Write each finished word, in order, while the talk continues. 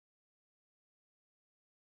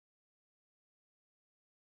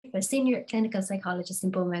a senior clinical psychologist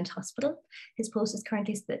in Beaumont Hospital. His post is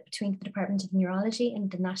currently split between the Department of Neurology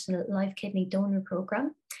and the National Live Kidney Donor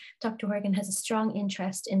Programme. Dr. Horgan has a strong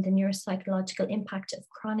interest in the neuropsychological impact of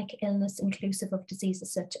chronic illness, inclusive of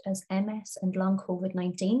diseases such as MS and long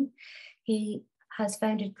COVID-19. He has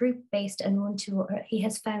found group-based and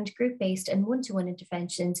one-to-one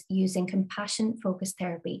interventions using compassion-focused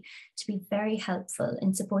therapy to be very helpful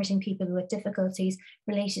in supporting people with difficulties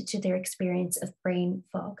related to their experience of brain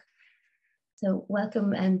fog. So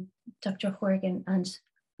welcome, Dr. Horgan, and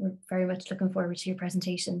we're very much looking forward to your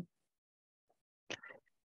presentation.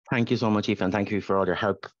 Thank you so much, Aoife, and thank you for all your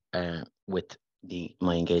help with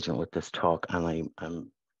my engagement with this talk. And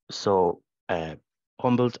I'm so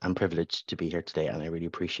humbled and privileged to be here today, and I really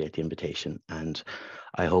appreciate the invitation. And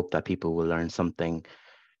I hope that people will learn something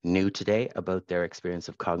new today about their experience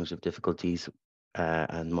of cognitive difficulties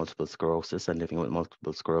and multiple sclerosis and living with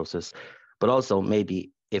multiple sclerosis, but also maybe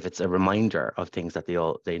if it's a reminder of things that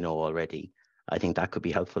they know already, I think that could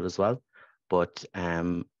be helpful as well. But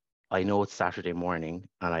I know it's Saturday morning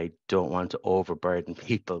and I don't want to overburden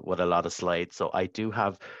people with a lot of slides. So I do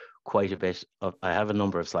have quite a bit of, I have a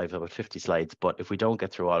number of slides, about 50 slides, but if we don't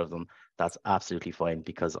get through all of them, that's absolutely fine,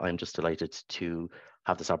 because I'm just delighted to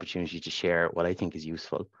have this opportunity to share what I think is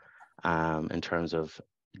useful in terms of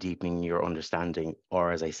deepening your understanding,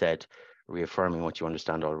 or as I said, reaffirming what you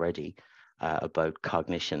understand already about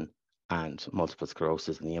cognition and multiple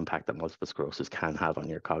sclerosis and the impact that multiple sclerosis can have on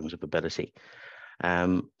your cognitive ability.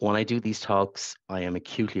 When I do these talks, I am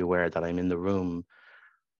acutely aware that I'm in the room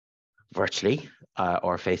virtually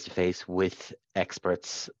or face-to-face with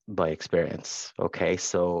experts by experience. Okay,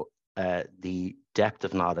 so the depth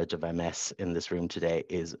of knowledge of MS in this room today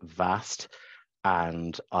is vast,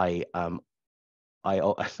 and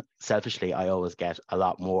selfishly, I always get a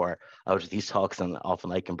lot more out of these talks than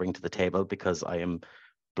often I can bring to the table, because I am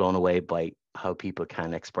blown away by how people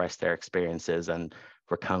can express their experiences and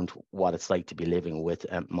recount what it's like to be living with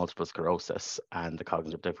multiple sclerosis and the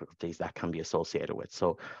cognitive difficulties that can be associated with.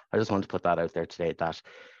 So I just want to put that out there today, that,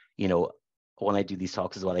 you know, when I do these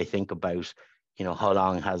talks is what I think about, you know, how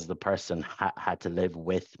long has the person had to live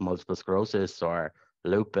with multiple sclerosis or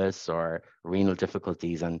lupus or renal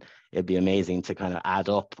difficulties, and it'd be amazing to kind of add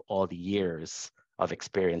up all the years of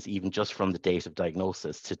experience, even just from the date of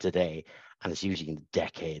diagnosis to today. And it's usually in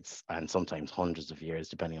decades and sometimes hundreds of years,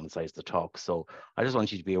 depending on the size of the talk. So I just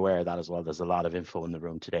want you to be aware of that as well. There's a lot of info in the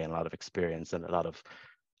room today, and a lot of experience and a lot of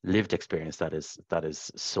lived experience that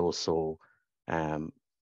is so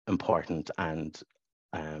important and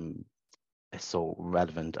so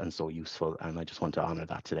relevant and so useful. And I just want to honor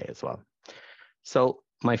that today as well. So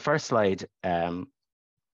my first slide,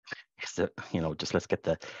 just let's get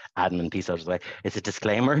the admin piece out of the way. It's a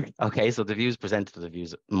disclaimer. Okay, so the views presented are the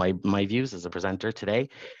views, my views as a presenter today.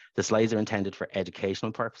 The slides are intended for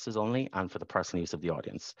educational purposes only and for the personal use of the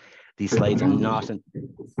audience. These slides are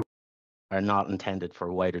not intended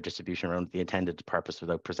for wider distribution around the intended purpose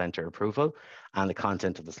without presenter approval, and the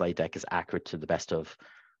content of the slide deck is accurate to the best of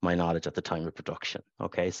my knowledge at the time of production.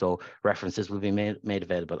 Okay, so references will be made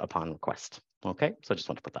available upon request. Okay, so I just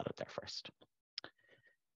want to put that out there first.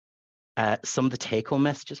 Some of the take-home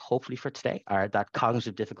messages, hopefully for today, are that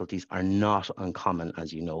cognitive difficulties are not uncommon,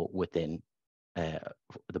 as you know, within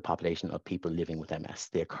the population of people living with MS.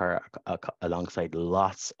 They occur alongside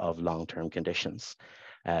lots of long-term conditions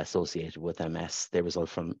associated with MS. They result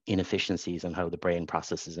from inefficiencies in how the brain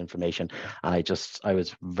processes information. And I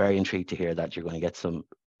was very intrigued to hear that you're going to get some,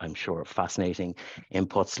 I'm sure, fascinating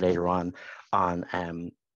inputs later on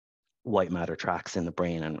white matter tracks in the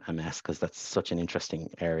brain and MS, because that's such an interesting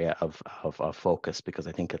area of focus, because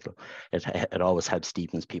I think it always helps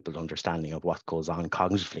deepens people's understanding of what goes on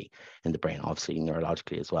cognitively in the brain, obviously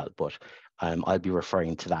neurologically as well. But I'll be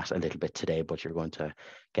referring to that a little bit today, but you're going to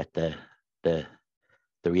get the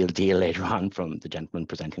real deal later on from the gentleman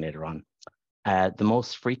presenting later on. The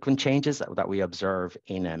most frequent changes that we observe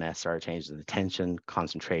in MS are changes in attention,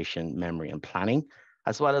 concentration, memory, and planning,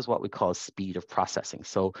 as well as what we call speed of processing.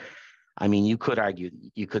 So, I mean, you could argue,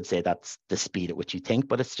 you could say that's the speed at which you think,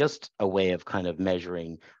 but it's just a way of kind of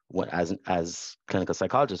measuring what, as clinical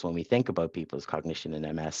psychologists, when we think about people's cognition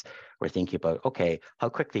in MS, we're thinking about, okay, how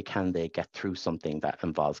quickly can they get through something that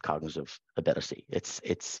involves cognitive ability?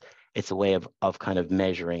 It's a way of kind of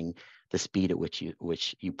measuring the speed at which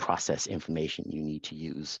you process information you need to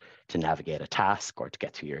use to navigate a task or to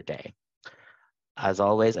get through your day. As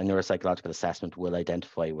always, a neuropsychological assessment will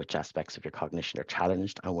identify which aspects of your cognition are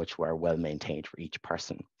challenged and which were well maintained for each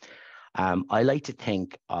person. I like to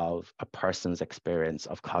think of a person's experience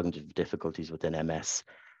of cognitive difficulties within MS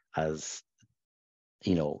as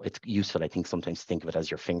you know, it's useful, I think, sometimes to think of it as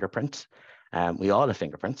your fingerprint. We all have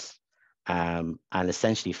fingerprints. And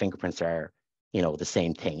essentially fingerprints are, you know, the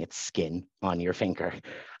same thing. It's skin on your finger.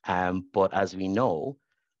 But as we know,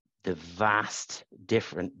 there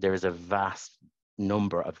is a vast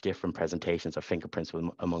number of different presentations of fingerprints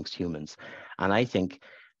amongst humans. And I think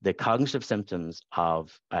the cognitive symptoms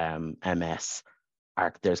of MS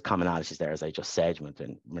there's commonalities there, as I just said,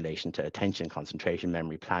 in relation to attention, concentration,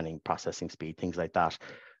 memory, planning, processing speed, things like that.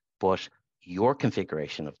 But your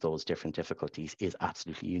configuration of those different difficulties is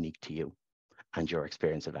absolutely unique to you and your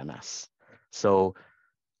experience of MS. So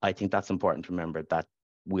I think that's important to remember, that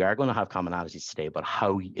we are going to have commonalities today, but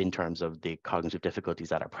how, in terms of the cognitive difficulties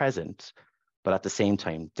that are present, but at the same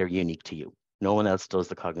time, they're unique to you. No one else does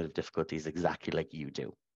the cognitive difficulties exactly like you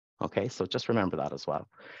do. Okay, so just remember that as well.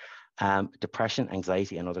 Depression,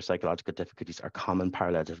 anxiety, and other psychological difficulties are common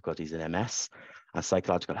parallel difficulties in MS, and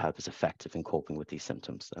psychological help is effective in coping with these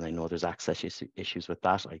symptoms. And I know there's access issues with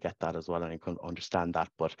that. I get that as well, and I can understand that.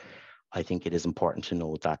 But I think it is important to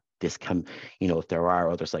know that this can, you know, if there are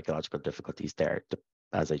other psychological difficulties there,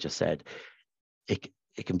 as I just said, it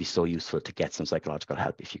can be so useful to get some psychological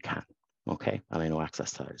help if you can. Okay, and I know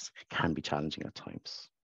access to that can be challenging at times.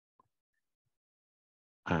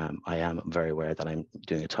 I am very aware that I'm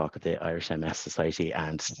doing a talk at the Irish MS Society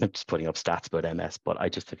and I'm just putting up stats about MS, but I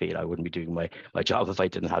just feel I wouldn't be doing my job if I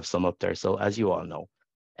didn't have some up there. So as you all know,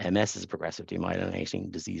 MS is a progressive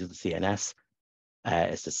demyelinating disease of the CNS.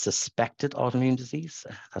 It's a suspected autoimmune disease.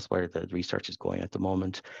 That's where the research is going at the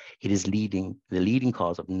moment. It is the leading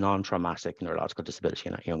cause of non-traumatic neurological disability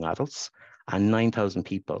in young adults, and 9,000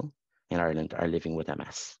 people in Ireland are living with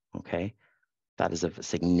MS, okay? That is a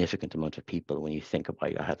significant amount of people when you think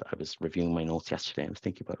about, I was reviewing my notes yesterday and I was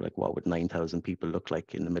thinking about, like, what would 9,000 people look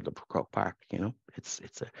like in the middle of Croke Park, you know? It's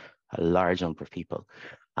a large number of people.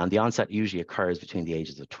 And the onset usually occurs between the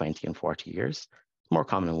ages of 20 and 40 years, more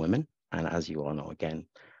common in women. And as you all know, again,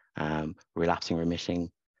 relapsing remitting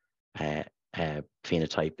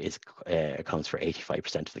phenotype accounts for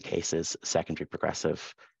 85% of the cases. Secondary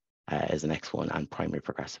progressive is the next one, and primary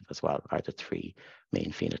progressive as well are the three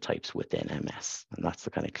main phenotypes within MS. And that's the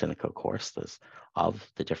kind of clinical course of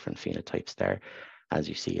the different phenotypes there, as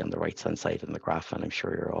you see on the right hand side in the graph. And I'm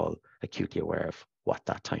sure you're all acutely aware of what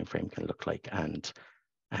that time frame can look like, and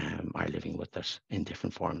are living with it in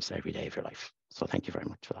different forms every day of your life. So thank you very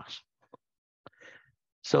much for that.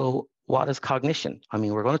 So what is cognition? I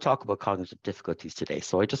mean, we're going to talk about cognitive difficulties today.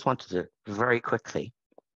 So I just wanted to very quickly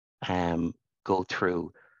go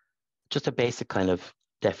through just a basic kind of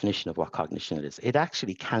definition of what cognition is. It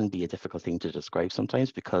actually can be a difficult thing to describe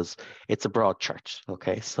sometimes because it's a broad church,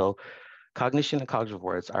 okay? So cognition and cognitive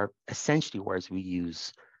words are essentially words we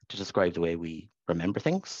use to describe the way we remember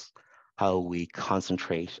things, how we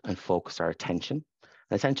concentrate and focus our attention.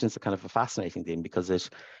 And attention is a kind of a fascinating thing because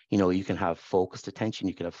you can have focused attention,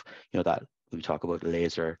 you can have, that we talk about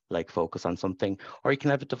laser-like focus on something, or you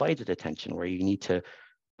can have a divided attention where you need to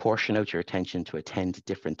portion out your attention to attend to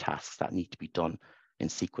different tasks that need to be done in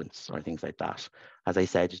sequence or things like that. As I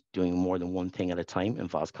said, doing more than one thing at a time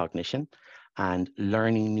involves cognition, and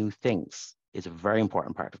learning new things is a very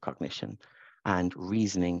important part of cognition, and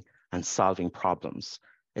reasoning and solving problems.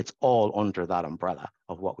 It's all under that umbrella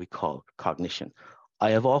of what we call cognition. I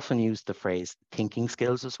have often used the phrase thinking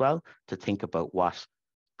skills as well to think about what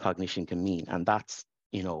cognition can mean. And that's,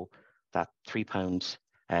 that 3 pound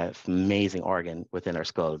amazing organ within our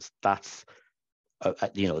skulls. That's,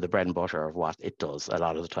 the bread and butter of what it does a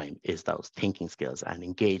lot of the time is those thinking skills and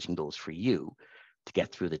engaging those for you to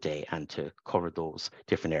get through the day and to cover those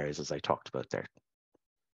different areas as I talked about there.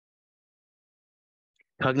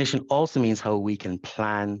 Cognition also means how we can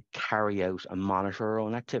plan, carry out, and monitor our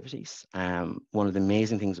own activities. One of the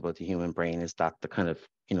amazing things about the human brain is that the kind of,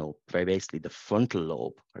 very basically the frontal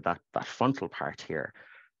lobe, or that frontal part here,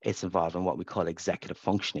 it's involved in what we call executive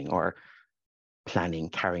functioning, or planning,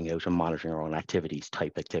 carrying out, and monitoring our own activities,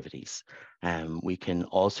 type activities. We can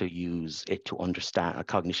also use it to understand.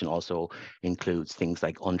 Cognition also includes things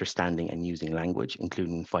like understanding and using language,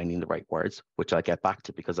 including finding the right words, which I'll get back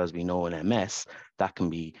to, because as we know in MS, that can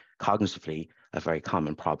be cognitively a very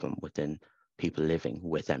common problem within people living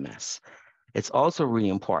with MS. It's also really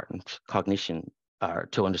important,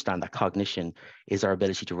 to understand that cognition is our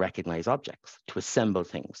ability to recognize objects, to assemble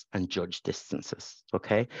things, and judge distances,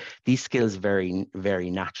 okay? These skills vary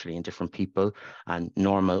very naturally in different people, and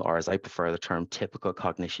normal, or as I prefer the term, typical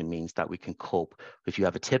cognition means that we can cope. If you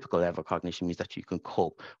have a typical level of cognition, means that you can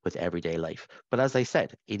cope with everyday life. But as I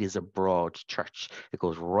said, it is a broad church. It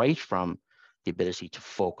goes right from the ability to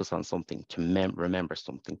focus on something, to remember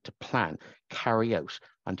something, to plan, carry out,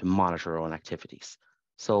 and to monitor our own activities.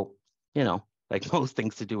 So, you know, like most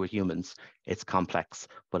things to do with humans, it's complex,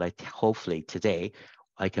 but hopefully today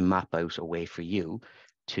I can map out a way for you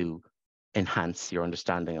to enhance your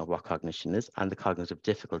understanding of what cognition is and the cognitive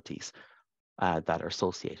difficulties that are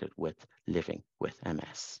associated with living with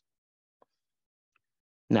MS.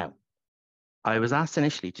 Now, I was asked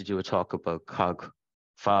initially to do a talk about cog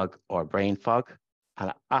fog or brain fog,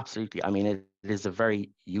 and absolutely, I mean, it is a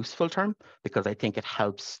very useful term because I think it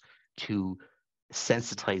helps to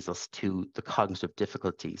sensitize us to the cognitive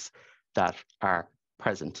difficulties that are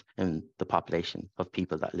present in the population of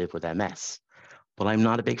people that live with MS. But I'm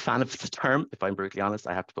not a big fan of the term, if I'm brutally honest.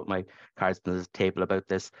 I have to put my cards on the table about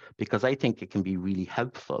this because I think it can be really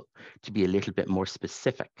helpful to be a little bit more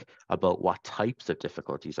specific about what types of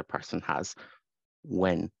difficulties a person has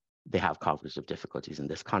when they have cognitive difficulties in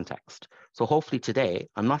this context. So hopefully today,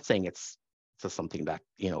 I'm not saying it's something that,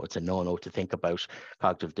 you know, it's a no-no to think about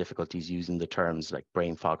cognitive difficulties using the terms like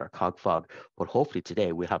brain fog or cog fog, but hopefully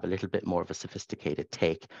today we'll have a little bit more of a sophisticated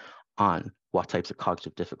take on what types of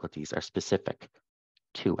cognitive difficulties are specific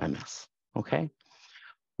to MS, okay?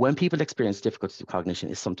 When people experience difficulties with cognition,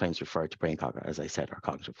 is sometimes referred to brain fog, as I said, or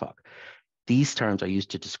cognitive fog. These terms are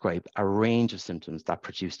used to describe a range of symptoms that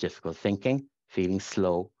produce difficult thinking, feeling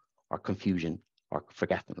slow, or confusion, or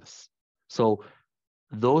forgetfulness. So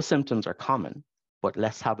those symptoms are common, but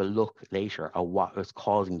let's have a look later at what is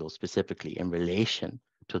causing those specifically in relation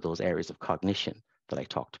to those areas of cognition that I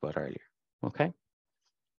talked about earlier, okay?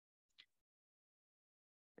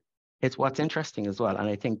 It's what's interesting as well, and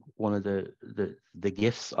I think one of the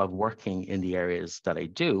gifts of working in the areas that I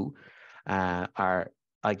do are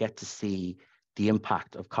I get to see the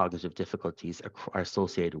impact of cognitive difficulties are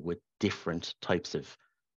associated with different types of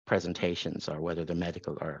presentations, or whether they're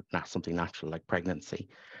medical or not something natural like pregnancy.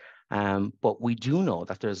 But we do know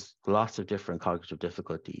that there's lots of different cognitive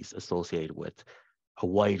difficulties associated with a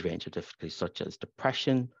wide range of difficulties, such as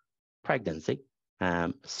depression, pregnancy,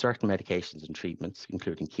 certain medications and treatments,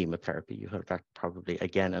 including chemotherapy. You heard that probably,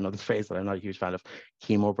 again, another phrase that I'm not a huge fan of,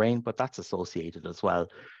 chemo brain, but that's associated as well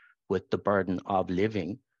with the burden of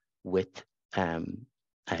living with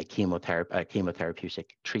chemotherapeutic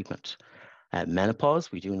treatment.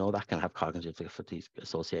 Menopause, we do know that can have cognitive difficulties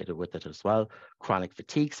associated with it as well. Chronic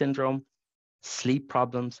fatigue syndrome, sleep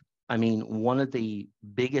problems. I mean, one of the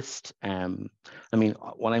biggest, when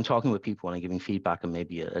I'm talking with people, when I'm giving feedback and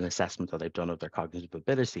maybe an assessment that I've done of their cognitive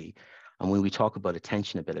ability, and when we talk about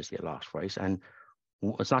attention ability a lot, right? And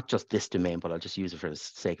it's not just this domain, but I'll just use it for the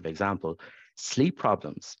sake of example. Sleep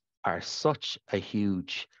problems are such a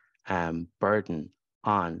huge burden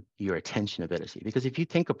on your attention ability, because if you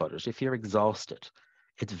think about it, if you're exhausted,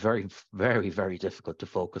 it's very, very, very difficult to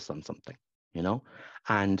focus on something, you know?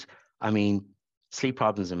 And I mean, sleep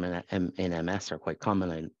problems in MS are quite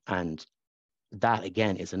common, and that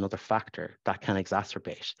again is another factor that can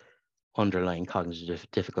exacerbate underlying cognitive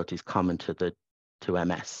difficulties common to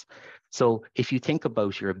MS. So if you think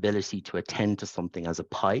about your ability to attend to something as a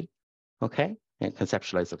pie, okay, and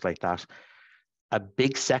conceptualize it like that, a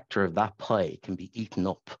big sector of that pie can be eaten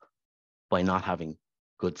up by not having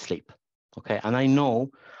good sleep. Okay, and I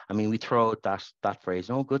know, I mean, we throw out that phrase,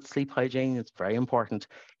 no, good sleep hygiene, it's very important.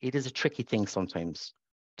 It is a tricky thing sometimes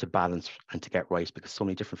to balance and to get right, because so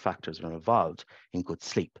many different factors are involved in good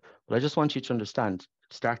sleep. But I just want you to understand,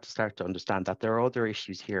 start to understand that there are other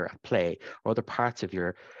issues here at play, or other parts of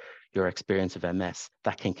your experience of MS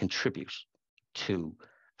that can contribute to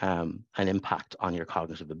an impact on your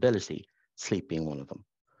cognitive ability, sleep being one of them.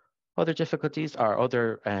 Other difficulties are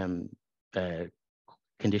other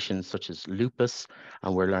conditions such as lupus,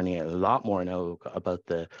 and we're learning a lot more now about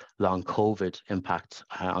the long COVID impact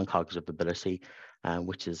on cognitive ability,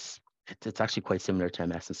 which is, it's actually quite similar to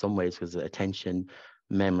MS in some ways, because attention,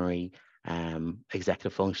 memory,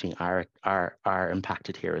 executive functioning are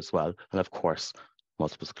impacted here as well. And of course,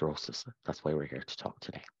 multiple sclerosis. That's why we're here to talk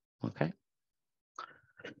today, okay?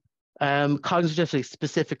 Cognitive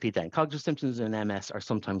specifically then, cognitive symptoms in MS are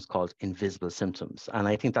sometimes called invisible symptoms. And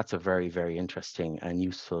I think that's a very, very interesting and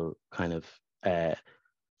useful kind of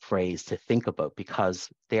phrase to think about, because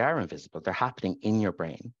they are invisible. They're happening in your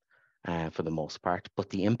brain for the most part, but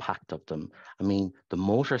the impact of them, I mean, the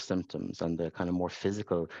motor symptoms and the kind of more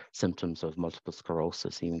physical symptoms of multiple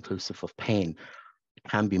sclerosis, even inclusive of pain,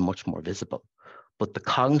 can be much more visible. But the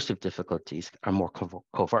cognitive difficulties are more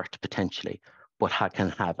covert potentially, but can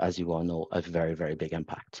have, as you all know, a very, very big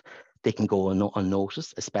impact. They can go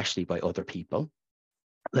unnoticed, especially by other people.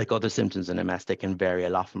 Like other symptoms in MS, they can vary a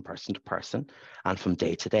lot from person to person and from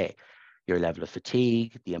day to day. Your level of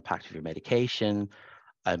fatigue, the impact of your medication,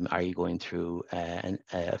 are you going through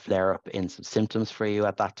a flare-up in some symptoms for you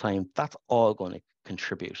at that time? That's all going to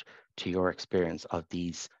contribute to your experience of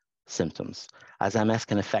these symptoms. As MS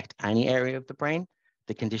can affect any area of the brain,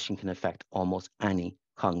 the condition can affect almost any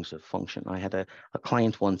cognitive function. I had a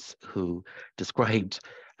client once who described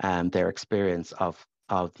their experience of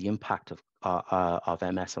the impact of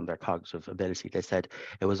MS on their cognitive ability. They said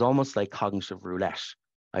it was almost like cognitive roulette.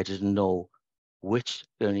 I didn't know which,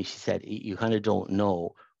 she said, you kind of don't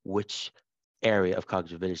know which area of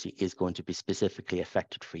cognitive ability is going to be specifically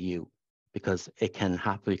affected for you, because it can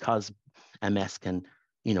happen, because MS can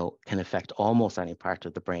affect almost any part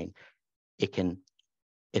of the brain. It can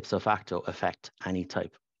ipso facto affect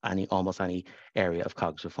almost any area of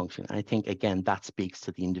cognitive function. And I think, again, that speaks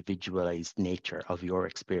to the individualized nature of your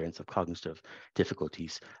experience of cognitive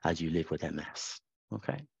difficulties as you live with MS.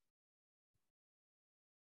 Okay.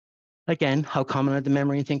 Again, how common are the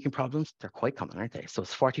memory and thinking problems? They're quite common, aren't they? So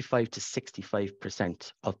it's 45 to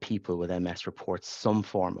 65% of people with MS report some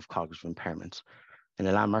form of cognitive impairment. In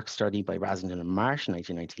a landmark study by Rasmussen and Marsh in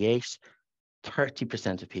 1998,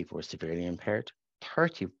 30% of people were severely impaired,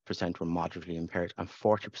 30% were moderately impaired, and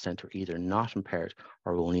 40% were either not impaired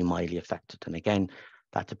or only mildly affected. And again,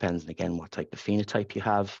 that depends, again, what type of phenotype you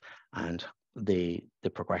have and the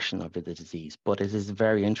progression of the disease. But it is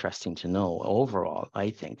very interesting to know overall, I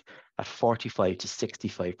think, that 45 to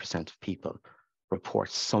 65% of people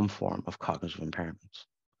report some form of cognitive impairment.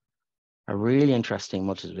 A really interesting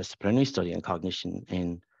multidisciplinary study in cognition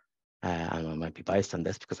and I might be biased on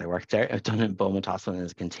this because I worked there. I've done it in Beaumont Hospital and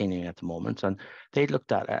is continuing at the moment. And they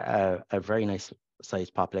looked at a very nice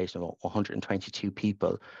sized population of 122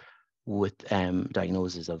 people with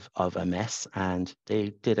diagnoses of MS, and they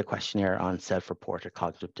did a questionnaire on self-reported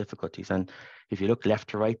cognitive difficulties. And if you look left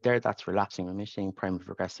to right there, that's relapsing remitting, primary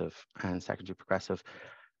progressive, and secondary progressive.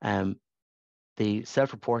 The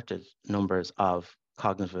self-reported numbers of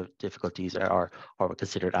cognitive difficulties are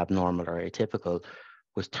considered abnormal or atypical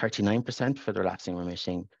was 39% for the relapsing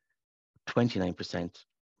remitting, 29%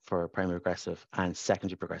 for primary progressive, and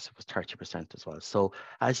secondary progressive was 30% as well. So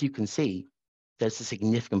as you can see, there's a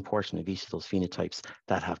significant portion of each of those phenotypes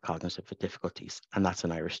that have cognitive difficulties. And that's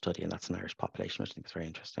an Irish study, and that's an Irish population, which I think is very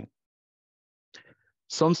interesting.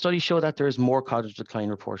 Some studies show that there is more cognitive decline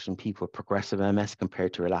reported in people with progressive MS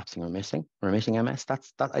compared to relapsing or remitting MS.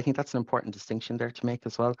 I think that's an important distinction there to make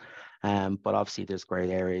as well. But obviously there's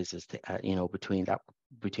gray areas as to,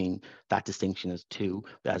 between that distinction as two,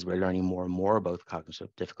 as we're learning more and more about cognitive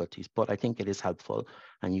difficulties. But I think it is helpful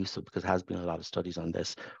and useful because there has been a lot of studies on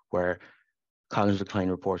this where cognitive decline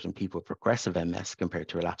reported in people with progressive MS compared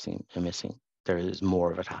to relapsing and remitting. There is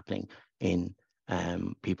more of it happening in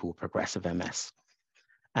people with progressive MS.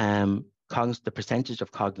 The percentage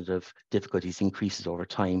of cognitive difficulties increases over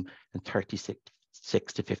time in 36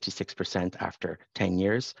 to 56% after 10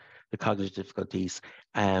 years. The cognitive difficulties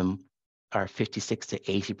are 56 to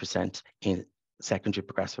 80% in secondary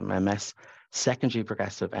progressive MS. Secondary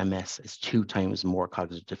progressive MS is 2 times more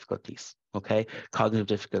cognitive difficulties. Okay, cognitive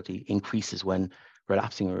difficulty increases when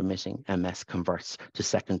relapsing or remitting MS converts to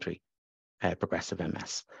secondary progressive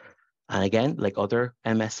MS. And again, like other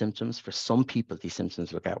MS symptoms, for some people, these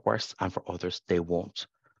symptoms will get worse, and for others, they won't.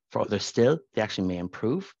 For others still, they actually may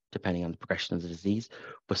improve depending on the progression of the disease,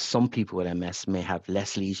 but some people with MS may have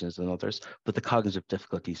less lesions than others, but the cognitive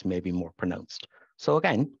difficulties may be more pronounced. So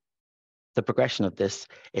again, the progression of this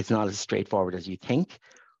is not as straightforward as you think,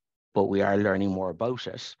 but we are learning more about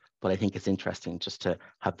it. But I think it's interesting just to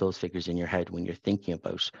have those figures in your head when you're thinking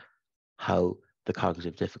about how the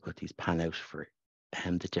cognitive difficulties pan out for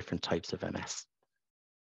the different types of MS.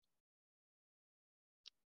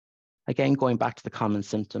 Again, going back to the common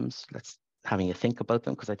symptoms, let's having a think about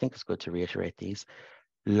them because I think it's good to reiterate these.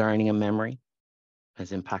 Learning and memory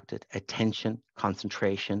has impacted attention,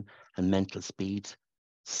 concentration, and mental speed,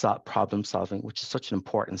 problem solving, which is such an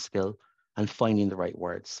important skill, and finding the right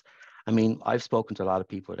words. I mean, I've spoken to a lot of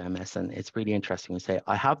people with MS, and it's really interesting to say,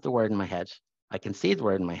 I have the word in my head, I can see the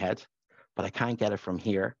word in my head, but I can't get it from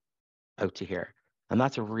here out to here. And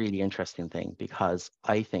that's a really interesting thing because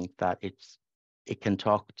I think that it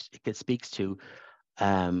speaks to,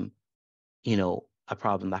 a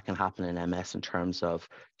problem that can happen in MS in terms of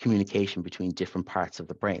communication between different parts of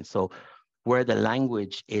the brain. So where the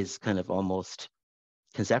language is kind of almost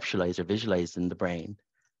conceptualized or visualized in the brain,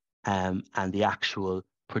 and the actual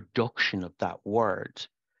production of that word,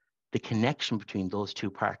 the connection between those two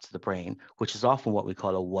parts of the brain, which is often what we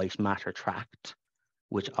call a white matter tract,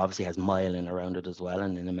 which obviously has myelin around it as well.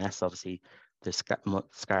 And in MS, obviously, there's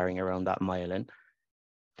scarring around that myelin.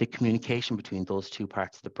 The communication between those two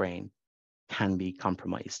parts of the brain can be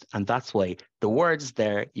compromised. And that's why the words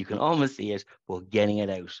there, you can almost see it, but getting it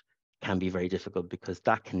out can be very difficult because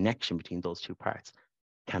that connection between those two parts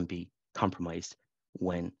can be compromised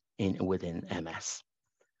when within MS.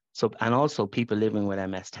 So, and also people living with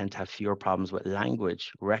MS tend to have fewer problems with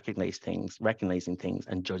language, recognizing things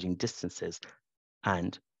and judging distances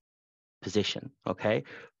and position, okay?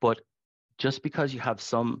 But just because you have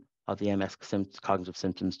some of the MS cognitive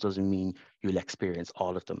symptoms doesn't mean you'll experience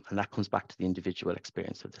all of them. And that comes back to the individual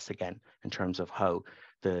experience of this again, in terms of how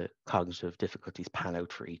the cognitive difficulties pan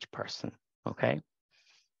out for each person, okay?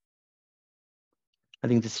 I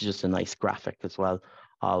think this is just a nice graphic as well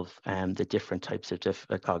of the different types of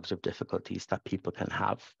cognitive difficulties that people can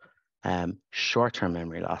have. Short-term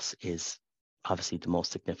memory loss is obviously the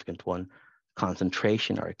most significant one.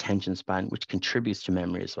 Concentration or attention span, which contributes to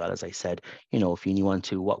memory as well. As I said, you know, if you want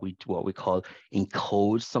to what we call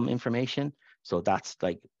encode some information, so that's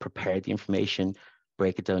like prepare the information,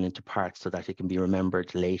 break it down into parts so that it can be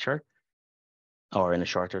remembered later or in a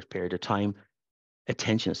shorter period of time.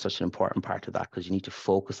 Attention is such an important part of that because you need to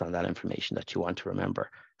focus on that information that you want to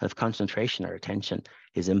remember. And if concentration or attention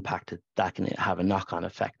is impacted, that can have a knock-on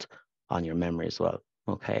effect on your memory as well.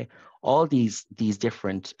 Okay, all these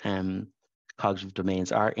different cognitive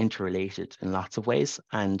domains are interrelated in lots of ways,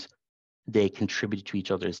 and they contribute to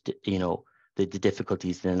each other's, you know, the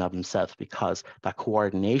difficulties in and of themselves, because that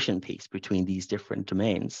coordination piece between these different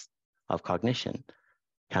domains of cognition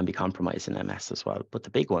can be compromised in MS as well. But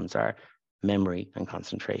the big ones are memory and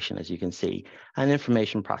concentration, as you can see, and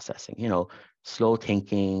information processing, you know, slow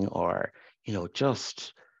thinking, or, you know,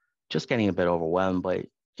 just getting a bit overwhelmed by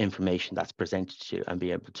information that's presented to you and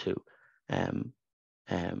be able to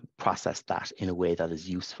process that in a way that is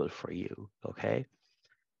useful for you, okay?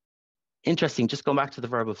 Interesting, just going back to the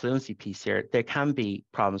verbal fluency piece here, there can be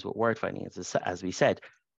problems with word finding, as we said.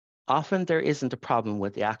 Often there isn't a problem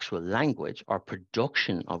with the actual language or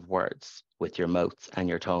production of words with your mouth and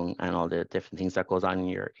your tongue and all the different things that goes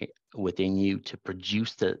on within you to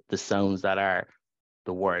produce the sounds that are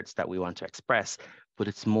the words that we want to express, but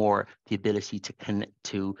it's more the ability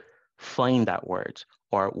to find that word,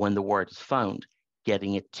 or when the word is found,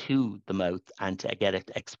 getting it to the mouth and to get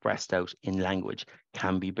it expressed out in language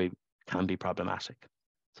can be problematic.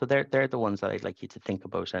 So they're the ones that I'd like you to think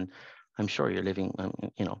about, and I'm sure you're living,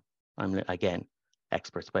 you know, I'm again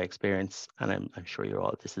experts by experience, and I'm sure you're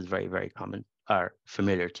all, this is very, very common or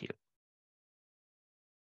familiar to you.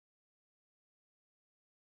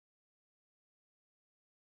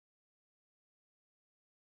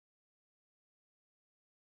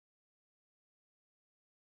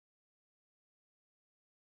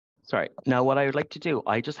 Sorry. Now, what I would like to do,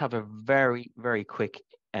 I just have a very, very quick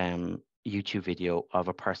YouTube video of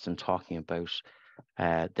a person talking about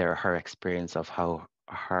her experience of how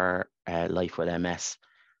her life with MS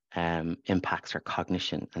impacts her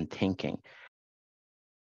cognition and thinking.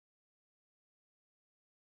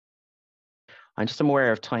 I'm just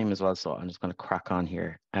aware of time as well, so I'm just going to crack on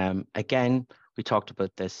here. Again, we talked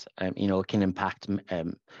about this, you know, it can impact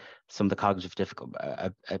some of the cognitive difficulties.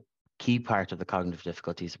 A key part of the cognitive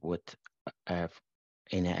difficulties with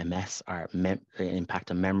in MS are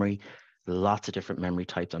impact on memory. Lots of different memory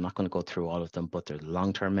types. I'm not going to go through all of them, but there's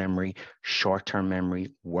long-term memory, short-term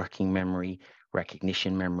memory, working memory,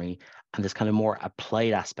 recognition memory, and there's kind of more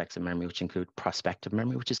applied aspects of memory, which include prospective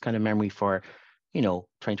memory, which is kind of memory for, you know,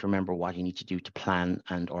 trying to remember what you need to do to plan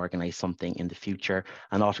and organize something in the future,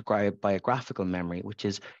 and autobiographical memory, which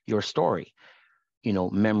is your story, you know,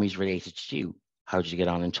 memories related to you. How did you get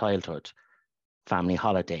on in childhood, family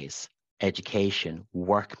holidays, education,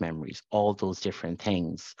 work memories, all those different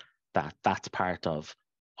things. That's part of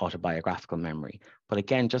autobiographical memory. But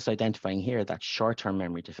again, just identifying here that short-term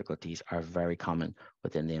memory difficulties are very common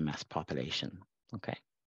within the MS population, okay?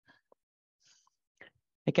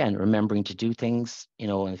 Again, remembering to do things, you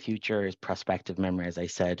know, in the future is prospective memory, as I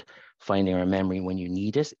said. Finding or remembering when you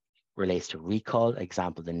need it relates to recall,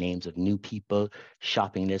 example, the names of new people,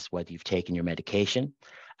 shopping lists, whether you've taken your medication.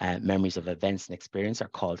 Memories of events and experience are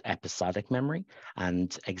called episodic memory,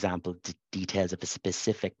 and example, details of a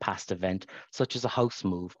specific past event, such as a house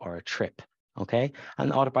move or a trip. Okay,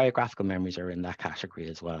 and autobiographical memories are in that category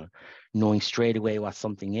as well. Knowing straight away what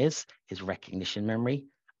something is recognition memory,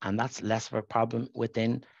 and that's less of a problem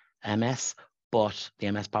within MS, but the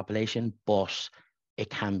MS population, but it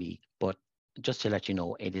can be. But just to let you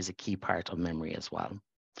know, it is a key part of memory as well.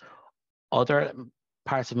 Other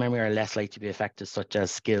parts of memory are less likely to be affected, such as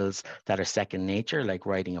skills that are second nature, like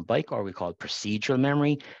riding a bike, or we call procedural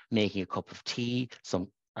memory, making a cup of tea, some,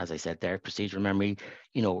 as I said there, procedural memory,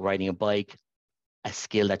 you know, riding a bike, a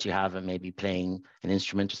skill that you have and maybe playing an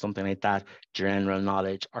instrument or something like that, general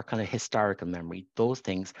knowledge, or kind of historical memory. Those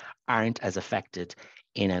things aren't as affected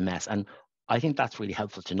in MS. And I think that's really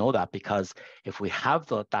helpful to know that, because if we have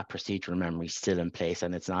that procedural memory still in place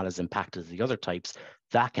and it's not as impacted as the other types,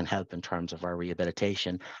 that can help in terms of our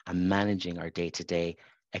rehabilitation and managing our day-to-day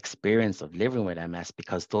experience of living with MS,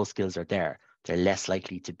 because those skills are there. They're less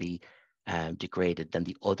likely to be degraded than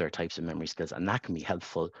the other types of memory skills. And that can be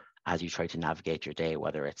helpful as you try to navigate your day,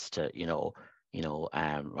 whether it's to,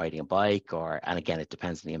 riding a bike and again, it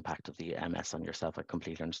depends on the impact of the MS on yourself. I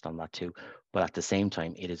completely understand that too. But at the same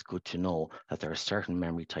time, it is good to know that there are certain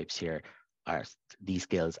memory types here, these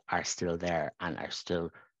skills are still there and are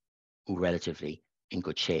still relatively in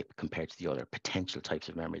good shape compared to the other potential types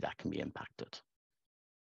of memory that can be impacted.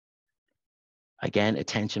 Again,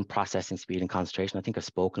 attention, processing speed, and concentration. I think I've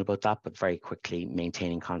spoken about that, but very quickly,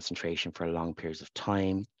 maintaining concentration for long periods of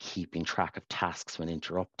time, keeping track of tasks when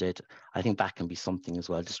interrupted. I think that can be something as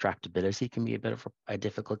well. Distractibility can be a bit of a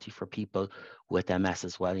difficulty for people with MS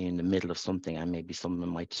as well. You're in the middle of something and maybe someone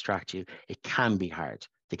might distract you. It can be hard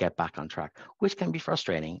to get back on track, which can be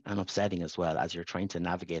frustrating and upsetting as well as you're trying to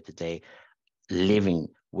navigate the day living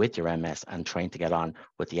with your MS and trying to get on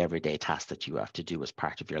with the everyday tasks that you have to do as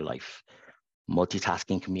part of your life.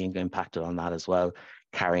 Multitasking can be impacted on that as well.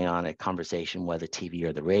 Carrying on a conversation while the TV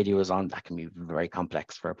or the radio is on, that can be very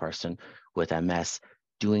complex for a person with MS.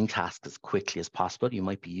 Doing tasks as quickly as possible. You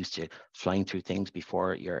might be used to flying through things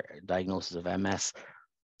before your diagnosis of MS,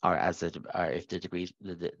 or if the degrees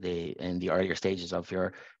in the earlier stages of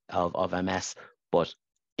MS, but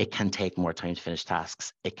it can take more time to finish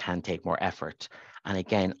tasks. It can take more effort. And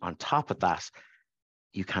again, on top of that,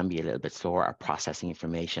 you can be a little bit slower at processing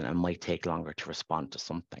information and might take longer to respond to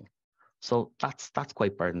something. So that's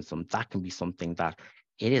quite burdensome. That can be something that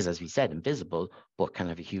it is, as we said, invisible, but can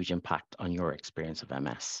have a huge impact on your experience of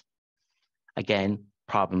MS. Again,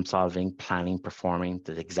 problem solving, planning, performing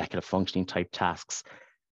the executive functioning type tasks.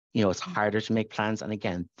 It's harder to make plans. And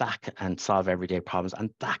again, and solve everyday problems. And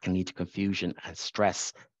that can lead to confusion and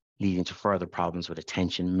stress, leading to further problems with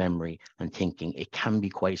attention, memory, and thinking. It can be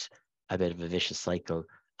quite a bit of a vicious cycle,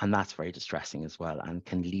 and that's very distressing as well and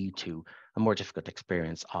can lead to a more difficult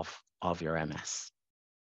experience of your MS.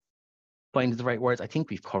 Finding the right words, I think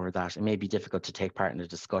we've covered that. It may be difficult to take part in a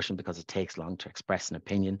discussion because it takes long to express an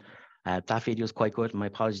opinion. That video is quite good. My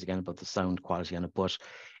apologies again about the sound quality on it, but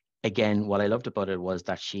again, what I loved about it was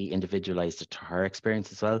that she individualized it to her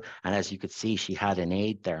experience as well. And as you could see, she had an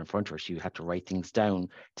aid there in front of her. She had to write things down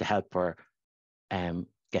to help her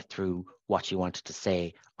get through what she wanted to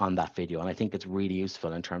say on that video. And I think it's really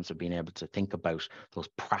useful in terms of being able to think about those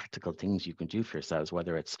practical things you can do for yourselves,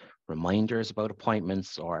 whether it's reminders about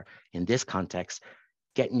appointments, or in this context,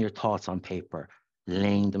 getting your thoughts on paper,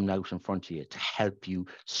 laying them out in front of you to help you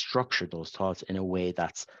structure those thoughts in a way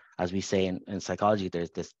that's, as we say in psychology,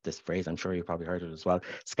 there's this phrase, I'm sure you probably heard it as well,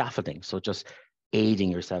 scaffolding. So just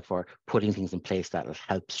aiding yourself or putting things in place that will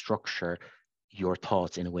help structure your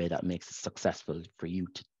thoughts in a way that makes it successful for you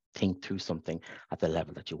to think through something at the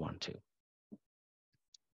level that you want to.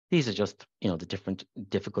 These are just, the different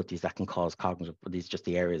difficulties that can cause cognitive, these are just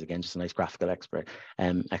the areas, again, just a nice graphical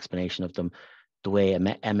explanation of them. The way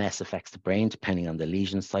MS affects the brain, depending on the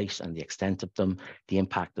lesion site and the extent of them. The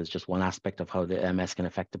impact is just one aspect of how the MS can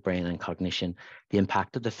affect the brain and cognition. The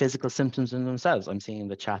impact of the physical symptoms in themselves. I'm seeing in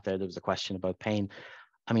the chat there was a question about pain.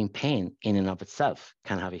 I mean, pain in and of itself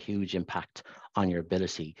can have a huge impact on your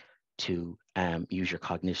ability to use your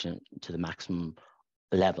cognition to the maximum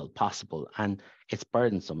level possible, and it's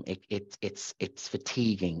burdensome. It's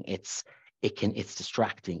fatiguing. It's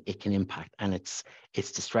distracting. It can impact, and it's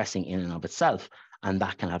distressing in and of itself, and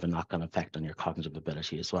that can have a knock-on effect on your cognitive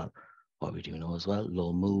ability as well. What we do know as well,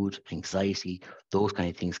 low mood, anxiety, those kind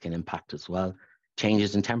of things can impact as well.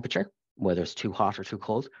 Changes in temperature, whether it's too hot or too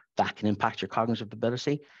cold, that can impact your cognitive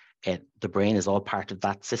ability. The brain is all part of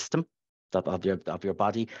that system of your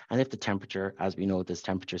body. And if the temperature, as we know, there's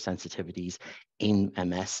temperature sensitivities in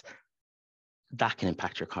MS, that can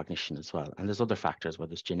impact your cognition as well. And there's other factors,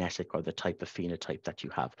 whether it's genetic or the type of phenotype that you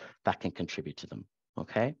have, that can contribute to them,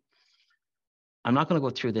 okay? I'm not going to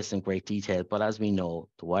go through this in great detail, but as we know,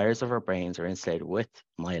 the wires of our brains are insulated with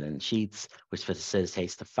myelin sheaths, which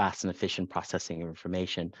facilitates the fast and efficient processing of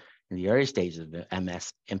information. In the early stages of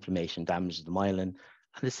MS, inflammation damages the myelin, and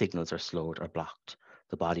the signals are slowed or blocked.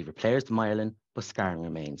 The body repairs the myelin, but scarring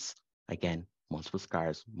remains. Again, multiple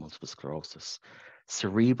scars, multiple sclerosis.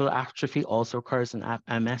 Cerebral atrophy also occurs in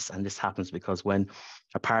MS, and this happens because when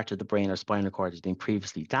a part of the brain or spinal cord has been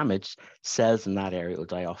previously damaged, cells in that area will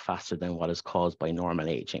die off faster than what is caused by normal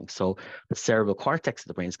aging. So the cerebral cortex of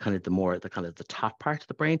the brain is kind of the top part of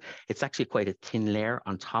the brain. It's actually quite a thin layer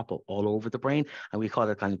on top of all over the brain, and we call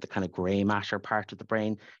it the kind of gray matter part of the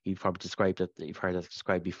brain. You've probably described it, you've heard it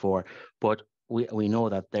described before, but we know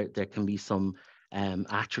that there can be some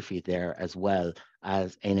atrophy there as well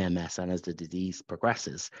as in MS and as the disease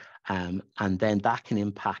progresses. And then that can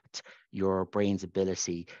impact your brain's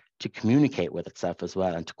ability to communicate with itself as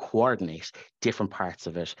well and to coordinate different parts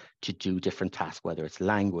of it to do different tasks, whether it's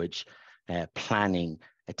language, planning,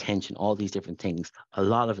 attention, all these different things. A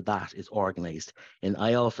lot of that is organized. And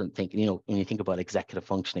I often think, you know, when you think about executive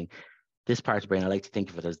functioning, this part of the brain, I like to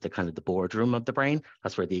think of it as the kind of the boardroom of the brain.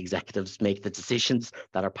 That's where the executives make the decisions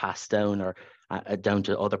that are passed down or down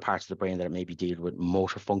to other parts of the brain that maybe deal with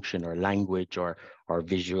motor function or language or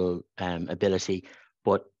visual ability.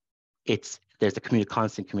 But there's a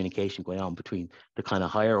constant communication going on between the kind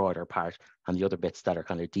of higher order part and the other bits that are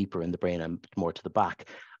kind of deeper in the brain and more to the back.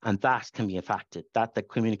 And that can be impacted. That the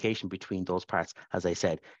communication between those parts, as I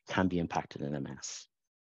said, can be impacted in MS.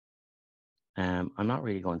 I'm not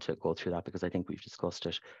really going to go through that because I think we've discussed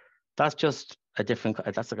it. That's just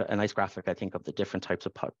that's a nice graphic, I think, of the different types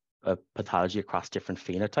of pathology across different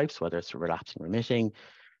phenotypes, whether it's relapsing remitting,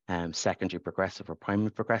 secondary progressive or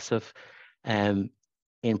primary progressive. In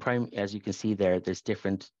prime, as you can see there's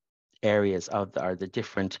different areas of the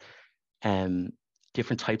different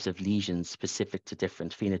types of lesions specific to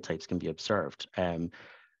different phenotypes can be observed.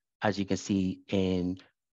 As you can see in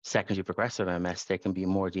secondary progressive MS, there can be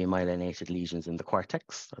more demyelinated lesions in the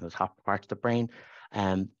cortex, on the top part of the brain.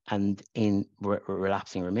 And in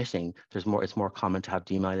relapsing remitting, it's more common to have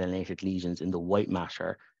demyelinated lesions in the white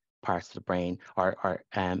matter parts of the brain,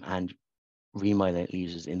 and remyelinated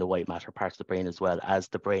lesions in the white matter parts of the brain, as well as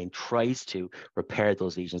the brain tries to repair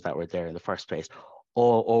those lesions that were there in the first place.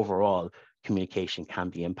 Overall, communication can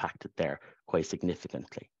be impacted there quite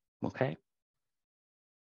significantly. Okay.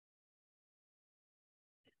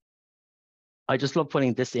 I just love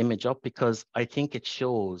putting this image up because I think it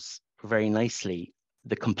shows very nicely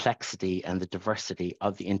the complexity and the diversity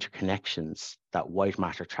of the interconnections that white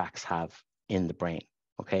matter tracts have in the brain,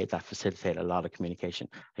 okay, that facilitate a lot of communication.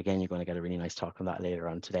 Again, you're going to get a really nice talk on that later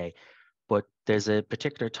on today. But there's a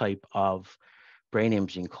particular type of brain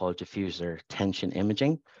imaging called diffuser tension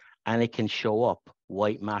imaging, and it can show up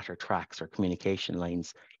white matter tracts or communication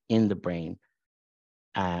lines in the brain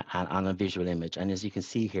and on a visual image. And as you can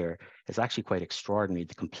see here, it's actually quite extraordinary,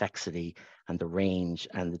 the complexity and the range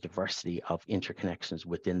and the diversity of interconnections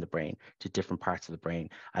within the brain to different parts of the brain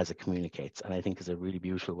as it communicates. And I think is a really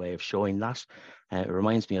beautiful way of showing that. It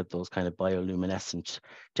reminds me of those kind of bioluminescent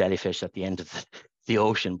jellyfish at the end of the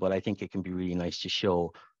ocean, but I think it can be really nice to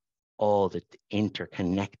show all the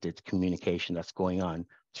interconnected communication that's going on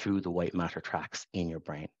through the white matter tracts in your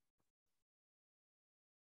brain.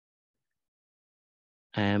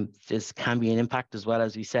 This can be an impact as well,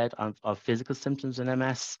 as we said, of physical symptoms in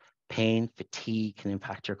MS. Pain, fatigue can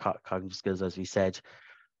impact your cognitive skills, as we said.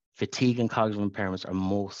 Fatigue and cognitive impairments are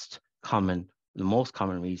the most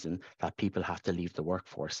common reason that people have to leave the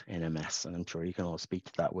workforce in MS. And I'm sure you can all speak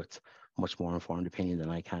to that with much more informed opinion than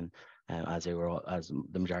I can, as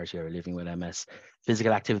the majority are living with MS.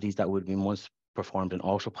 Physical activities that would be once performed in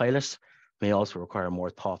autopilot may also require more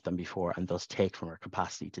thought than before and thus take from our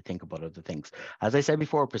capacity to think about other things. As I said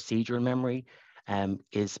before, procedural memory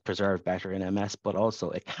is preserved better in MS, but also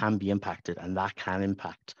it can be impacted, and that can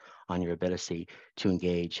impact on your ability to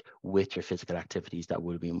engage with your physical activities that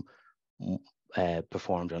would be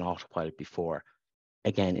performed on autopilot before.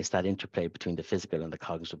 Again, it's that interplay between the physical and the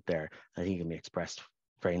cognitive there. I think it can be expressed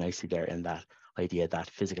very nicely there in that idea that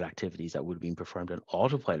physical activities that would have been performed on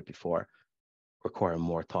autopilot before require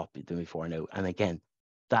more thought than before now. And again,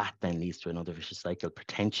 that then leads to another vicious cycle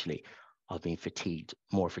potentially of being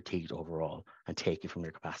more fatigued overall and taking from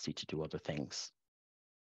your capacity to do other things.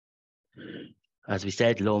 As we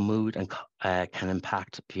said, low mood and can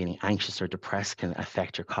impact. Feeling anxious or depressed can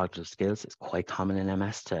affect your cognitive skills. It's quite common in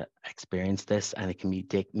MS to experience this, and it can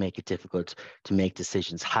make it difficult to make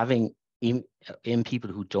decisions. In people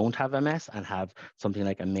who don't have MS and have something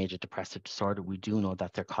like a major depressive disorder, we do know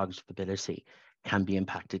that their cognitive ability can be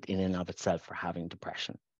impacted in and of itself for having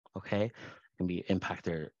depression. Okay, it can impact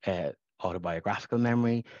their autobiographical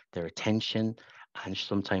memory, their attention, and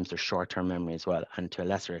sometimes their short-term memory as well, and to a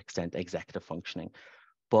lesser extent, executive functioning.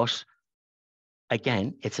 But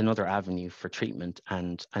again, it's another avenue for treatment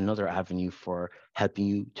and another avenue for helping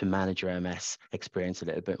you to manage your MS experience a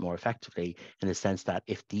little bit more effectively, in the sense that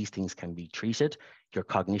if these things can be treated, your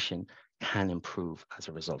cognition can improve as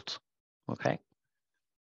a result. Okay.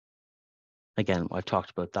 Again, I've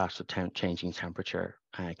talked about that, so changing temperature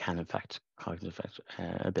can affect cognitive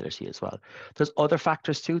ability as well. There's other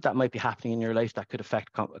factors too that might be happening in your life that could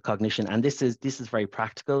affect cognition, and this is very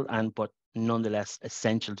practical but nonetheless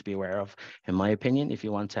essential to be aware of, in my opinion, if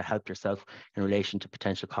you want to help yourself in relation to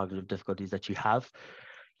potential cognitive difficulties that you have.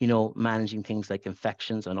 You know, managing things like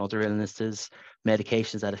infections and other illnesses,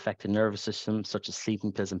 medications that affect the nervous system, such as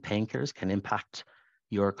sleeping pills and painkillers, can impact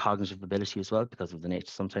your cognitive ability as well, because of the nature.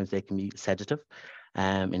 Sometimes they can be sedative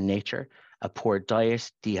in nature. A poor diet,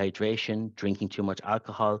 dehydration, drinking too much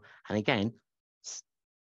alcohol, and again,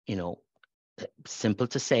 you know, simple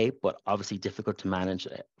to say, but obviously difficult to manage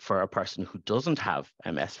for a person who doesn't have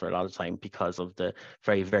MS for a lot of time, because of the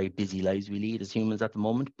very, very busy lives we lead as humans at the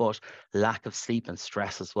moment. But lack of sleep and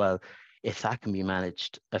stress as well, if that can be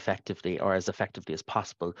managed effectively, or as effectively as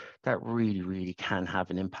possible, that really, really can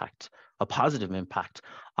have an impact, a positive impact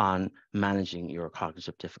on managing your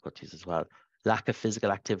cognitive difficulties as well. Lack of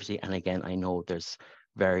physical activity, and again, I know there's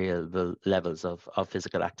variable levels of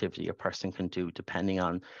physical activity a person can do depending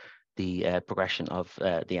on the progression of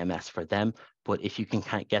the MS for them. But if you can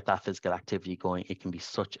get that physical activity going, it can be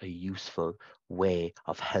such a useful way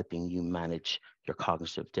of helping you manage your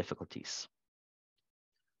cognitive difficulties.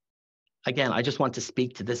 Again, I just want to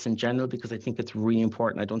speak to this in general because I think it's really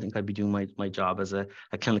important. I don't think I'd be doing my job as a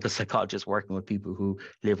clinical psychologist working with people who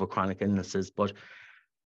live with chronic illnesses. But,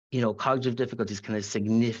 you know, cognitive difficulties can have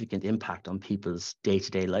significant impact on people's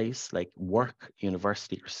day-to-day lives, like work,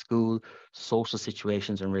 university or school, social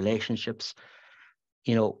situations and relationships.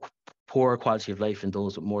 You know, poor quality of life in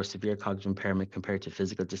those with more severe cognitive impairment compared to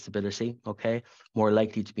physical disability, okay? More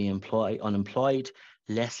likely to be unemployed,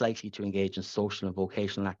 less likely to engage in social and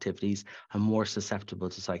vocational activities, and more susceptible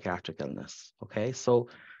to psychiatric illness, okay? So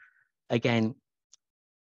again,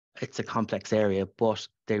 it's a complex area, but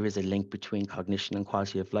there is a link between cognition and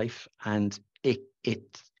quality of life, and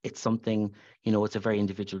it's something, you know, it's a very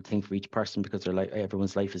individual thing for each person because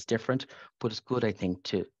everyone's life is different. But it's good, I think,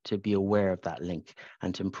 to be aware of that link,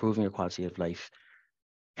 and to improving your quality of life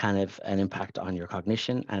can have an impact on your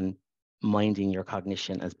cognition, and minding your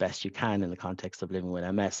cognition as best you can in the context of living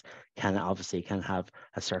with MS can have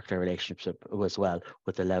a circular relationship as well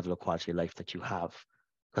with the level of quality of life that you have,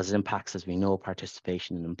 because it impacts, as we know,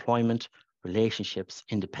 participation in employment, relationships,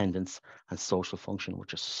 independence, and social function,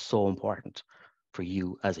 which is so important for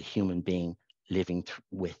you as a human being living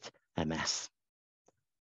with MS.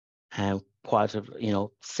 Quality of, you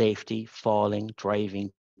know, safety, falling,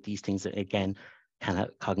 driving, these things, again,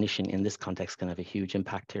 cognition in this context can have a huge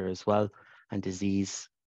impact here as well. And disease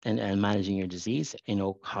and managing your disease, you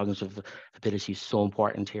know, cognitive ability is so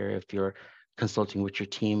important here. If you're consulting with your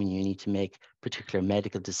team and you need to make particular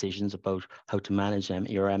medical decisions about how to manage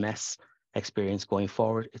your MS experience going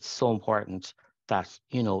forward, it's so important that,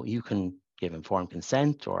 you know, you can give informed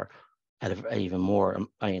consent, or at an even more,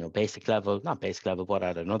 you know, basic level, not basic level, but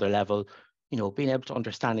at another level, you know, being able to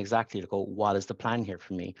understand exactly, to go, what is the plan here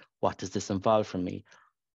for me? What does this involve for me?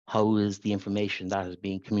 How is the information that is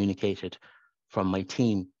being communicated from my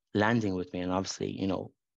team landing with me? And obviously, you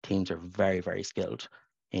know, teams are very, very skilled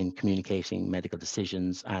in communicating medical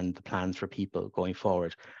decisions and the plans for people going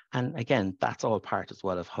forward. And again, that's all part as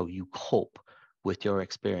well of how you cope with your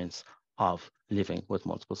experience of living with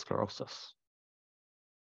multiple sclerosis.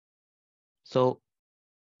 So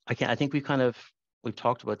I think we've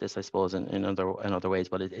talked about this, I suppose, in other ways,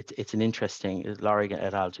 but it's an interesting, Laurie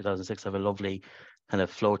et al. 2006 have a lovely kind of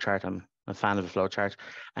flow chart. I'm a fan of a flow chart.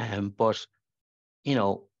 But, you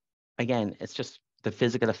know, again, it's just the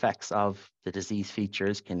physical effects of the disease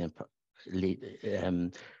features can lead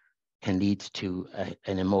to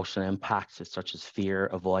an emotional impact, such as fear,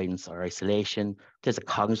 avoidance, or isolation. There's a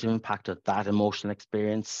cognitive impact of that emotional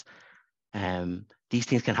experience. These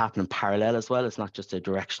things can happen in parallel as well. It's not just a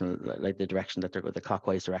directional, like the direction that the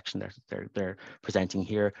clockwise direction that they're presenting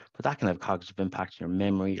here, but that can have cognitive impact on your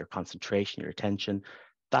memory, your concentration, your attention.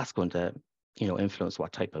 That's going to, you know, influence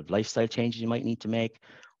what type of lifestyle changes you might need to make,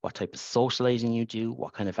 what type of socializing you do,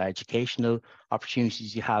 what kind of educational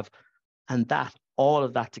opportunities you have. And that, all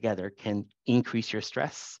of that together can increase your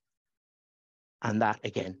stress. And that,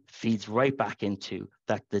 again, feeds right back into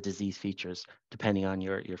the disease features, depending on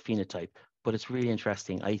your phenotype. But it's really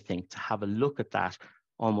interesting, I think, to have a look at that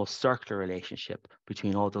almost circular relationship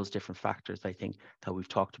between all those different factors, I think, that we've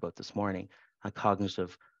talked about this morning. And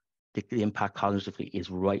the impact cognitively is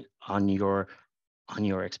right on on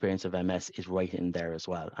your experience of MS is right in there as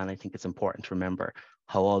well. And I think it's important to remember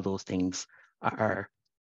how all those things are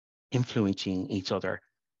influencing each other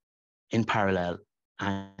in parallel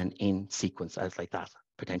and in sequence as like that,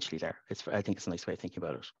 potentially there. I think it's a nice way of thinking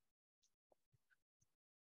about it.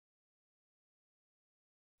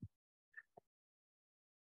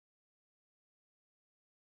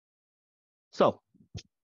 So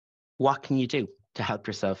what can you do to help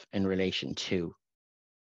yourself in relation to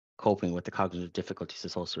coping with the cognitive difficulties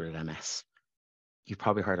associated with MS? You've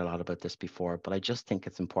probably heard a lot about this before, but I just think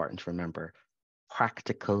it's important to remember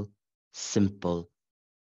practical, simple,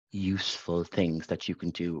 useful things that you can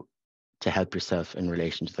do to help yourself in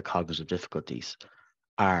relation to the cognitive difficulties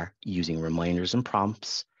are using reminders and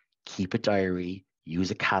prompts, keep a diary,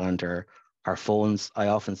 use a calendar. Our phones, I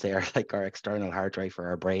often say, are like our external hard drive for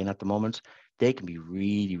our brain at the moment. They can be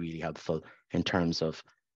really, really helpful in terms of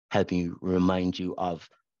helping you remind you of,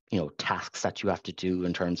 tasks that you have to do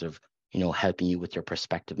in terms of, helping you with your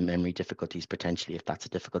perspective memory difficulties, potentially, if that's a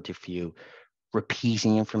difficulty for you.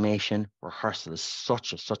 Repeating information, rehearsal is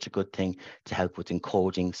such a good thing to help with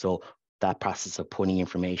encoding. So that process of putting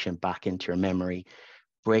information back into your memory,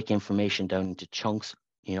 break information down into chunks.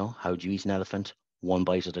 How do you eat an elephant? One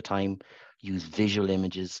bite at a time. Use visual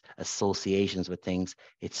images, associations with things.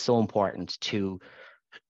 It's so important to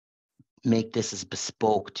make this as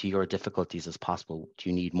bespoke to your difficulties as possible. Do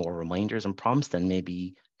you need more reminders and prompts? Then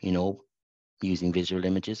maybe, using visual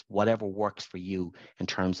images, whatever works for you in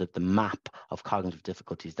terms of the map of cognitive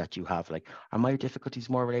difficulties that you have. Like, are my difficulties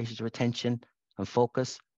more related to attention and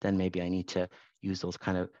focus? Then maybe I need to use those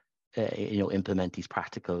kind of, implement these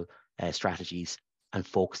practical strategies and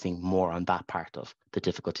focusing more on that part of the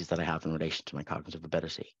difficulties that I have in relation to my cognitive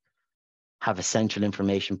ability. Have a central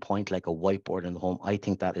information point like a whiteboard in the home. I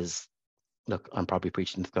think that is, look, I'm probably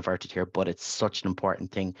preaching to the converted here, but it's such an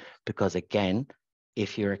important thing because, again,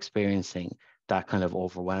 if you're experiencing that kind of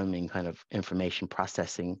overwhelming kind of information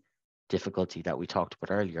processing difficulty that we talked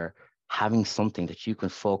about earlier, having something that you can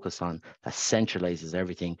focus on that centralizes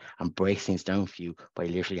everything and breaks things down for you by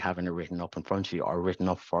literally having it written up in front of you or written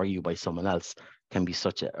up for you by someone else can be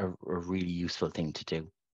such a really useful thing to do.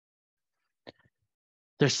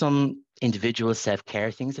 There's some individual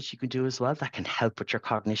self-care things that you can do as well that can help with your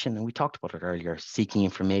cognition. And we talked about it earlier, seeking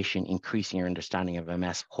information, increasing your understanding of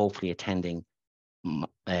MS, hopefully attending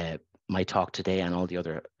my talk today and all the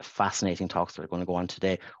other fascinating talks that are going to go on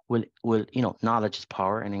today will knowledge is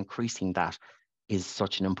power, and increasing that is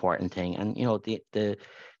such an important thing. And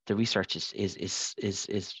the research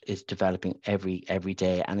is developing every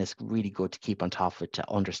day, and it's really good to keep on top of it,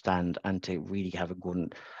 to understand and to really have a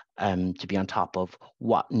good to be on top of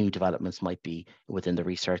what new developments might be within the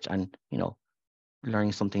research. And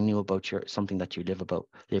learning something new about something that you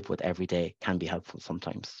live with every day can be helpful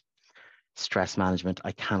sometimes. Stress management,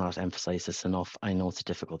 I cannot emphasize this enough. I know it's a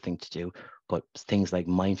difficult thing to do, but things like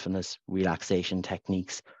mindfulness, relaxation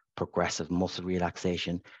techniques, progressive muscle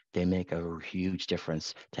relaxation, they make a huge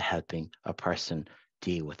difference to helping a person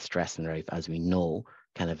deal with stress in their life, as we know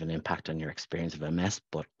can have an impact on your experience of MS,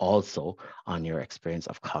 but also on your experience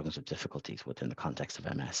of cognitive difficulties within the context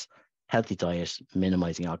of MS. Healthy diet,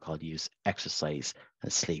 minimizing alcohol use, exercise,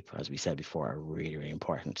 and sleep, as we said before, are really, really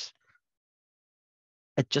important.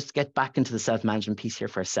 Just get back into the self-management piece here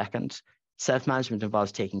for a second. Self-management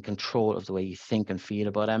involves taking control of the way you think and feel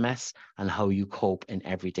about MS and how you cope in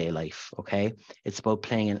everyday life, okay? It's about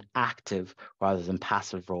playing an active rather than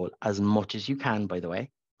passive role as much as you can, by the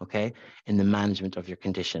way, okay, in the management of your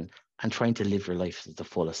condition and trying to live your life to the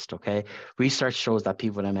fullest, okay? Research shows that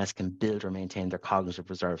people with MS can build or maintain their cognitive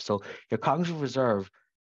reserve. So your cognitive reserve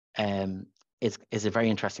is a very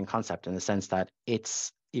interesting concept in the sense that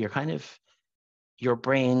it's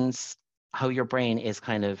how your brain is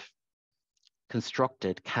kind of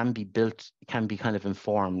constructed can be kind of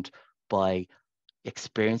informed by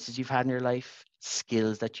experiences you've had in your life,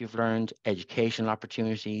 skills that you've learned, educational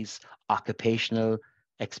opportunities, occupational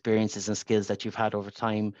experiences and skills that you've had over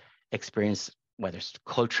time, experience, whether it's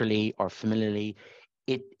culturally or familiarly.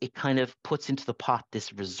 It kind of puts into the pot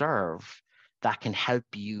this reserve that can help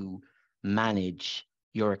you manage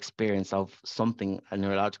your experience of a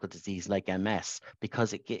neurological disease like MS,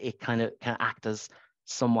 because it kind of can act as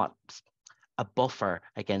somewhat a buffer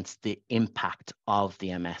against the impact of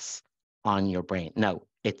the MS on your brain. Now,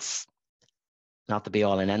 it's not the be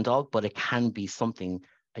all and end all, but it can be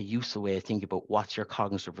a useful way of thinking about what's your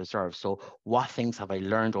cognitive reserve. So what things have I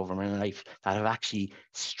learned over my life that have actually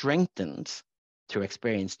strengthened through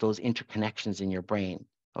experience those interconnections in your brain?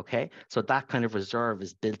 Okay, so that kind of reserve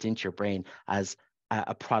is built into your brain as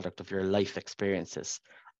a product of your life experiences.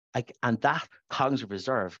 And that cognitive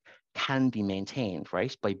reserve can be maintained,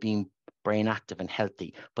 right, by being brain active and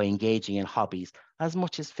healthy, by engaging in hobbies as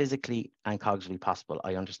much as physically and cognitively possible.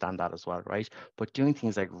 I understand that as well, right? But doing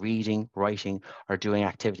things like reading, writing, or doing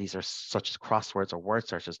activities such as crosswords or word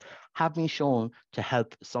searches have been shown to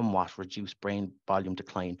help somewhat reduce brain volume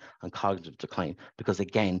decline and cognitive decline, because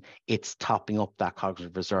again, it's topping up that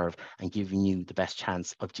cognitive reserve and giving you the best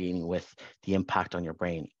chance of dealing with the impact on your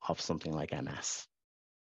brain of something like MS.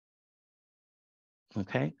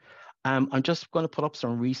 Okay. I'm just going to put up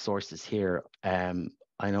some resources here.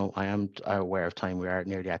 I know I am aware of time. We are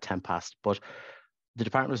nearly at 10 past, but the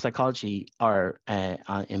Department of Psychology are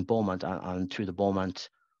in Beaumont and through the Beaumont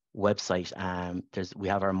website. We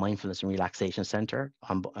have our Mindfulness and Relaxation Center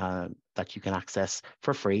that you can access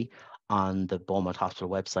for free on the Beaumont Hospital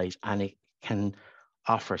website, and it can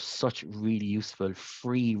offer such really useful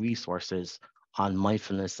free resources on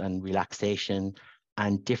mindfulness and relaxation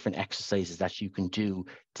and different exercises that you can do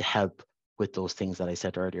to help with those things that I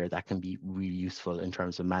said earlier that can be really useful in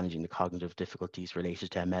terms of managing the cognitive difficulties related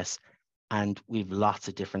to MS. And we've lots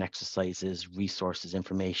of different exercises, resources,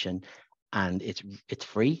 information, and it's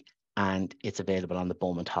free and it's available on the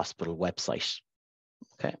Beaumont Hospital website.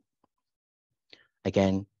 Okay.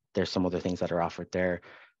 Again, there's some other things that are offered there.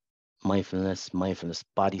 Mindfulness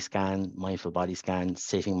body scan, mindful body scan,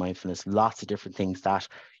 sitting mindfulness, lots of different things that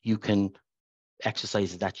you can,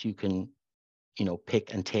 exercises that you can,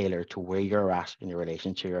 pick and tailor to where you're at in your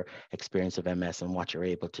relation to your experience of MS and what you're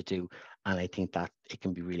able to do. And I think that it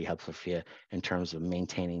can be really helpful for you in terms of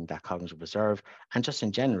maintaining that cognitive reserve and just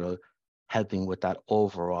in general, helping with that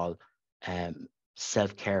overall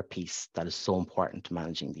self-care piece that is so important to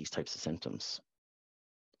managing these types of symptoms.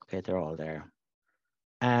 Okay, they're all there.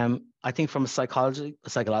 I think from a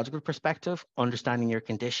psychological perspective, understanding your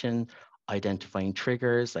condition, identifying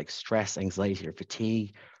triggers like stress, anxiety, or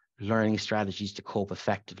fatigue, learning strategies to cope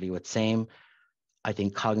effectively with same. I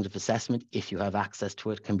think cognitive assessment, if you have access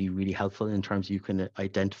to it, can be really helpful in terms of you can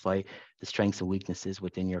identify the strengths and weaknesses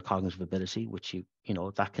within your cognitive ability, which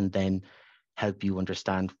that can then help you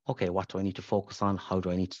understand, okay, what do I need to focus on? How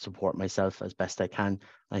do I need to support myself as best I can?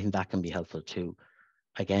 I think that can be helpful too.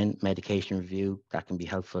 Again, medication review, that can be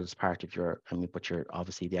helpful as part of but you're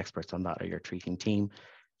obviously the experts on that are your treating team.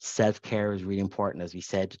 Self-care is really important, as we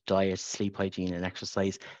said, diet, sleep hygiene, and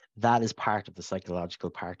exercise. That is part of the psychological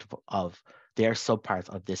part of their subparts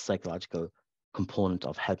of this psychological component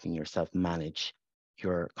of helping yourself manage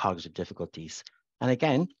your cognitive difficulties. And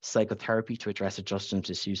again, psychotherapy to address adjustment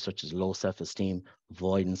issues such as low self-esteem,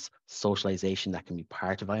 avoidance, socialization, that can be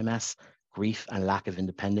part of IMS, grief and lack of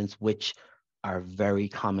independence, which are very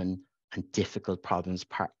common and difficult problems,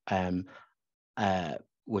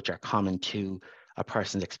 which are common to a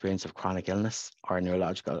person's experience of chronic illness or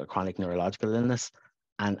chronic neurological illness.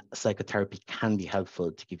 And psychotherapy can be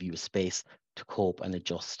helpful to give you a space to cope and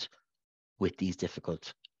adjust with these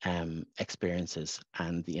difficult experiences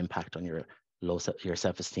and the impact on your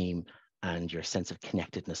self-esteem and your sense of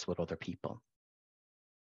connectedness with other people.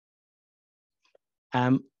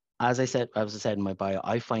 As I said in my bio,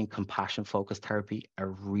 I find compassion-focused therapy a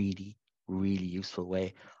really, really useful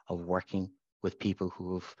way of working with people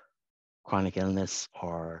who have chronic illness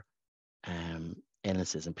or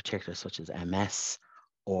illnesses in particular, such as MS,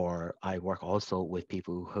 or I work also with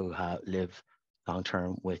people who live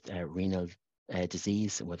long-term with renal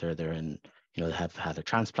disease, whether they're have had a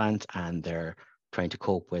transplant and they're trying to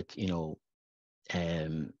cope with,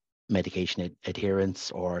 medication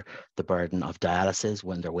adherence or the burden of dialysis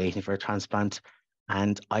when they're waiting for a transplant.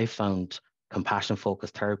 And I found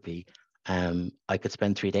compassion-focused therapy, I could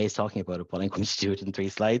spend 3 days talking about it, but I'm going to do it in 3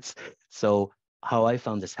 slides. So how I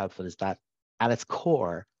found this helpful is that at its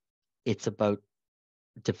core, it's about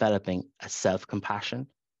developing a self-compassion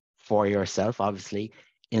for yourself, obviously,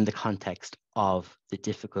 in the context of the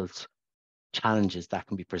difficult challenges that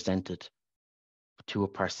can be presented to a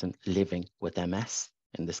person living with MS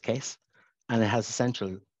in this case. And it has a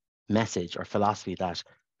central message or philosophy that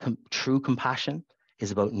true compassion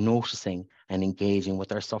is about noticing and engaging with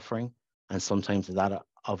their suffering and sometimes that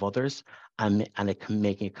of others, and it can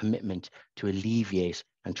make a commitment to alleviate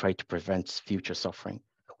and try to prevent future suffering,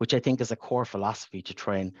 which I think is a core philosophy to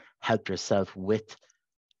try and help yourself with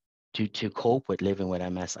to cope with living with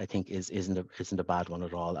MS. I think isn't a bad one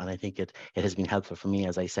at all, and I think it has been helpful for me,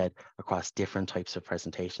 as I said, across different types of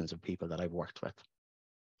presentations of people that I've worked with.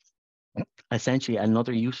 Essentially,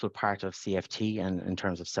 another useful part of CFT and in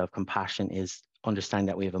terms of self-compassion is understanding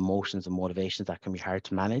that we have emotions and motivations that can be hard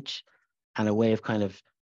to manage, and a way of kind of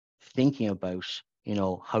thinking about,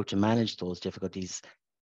 how to manage those difficulties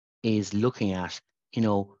is looking at,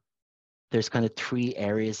 there's kind of three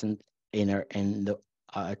areas in the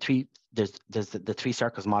three, there's the three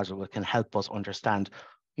circles module that can help us understand,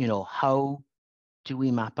 you know, how do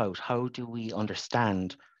we map out, how do we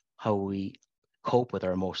understand how we cope with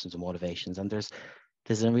our emotions and motivations. And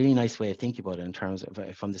there's a really nice way of thinking about it in terms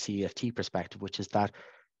of from the CEFT perspective, which is that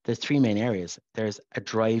there's three main areas. There's a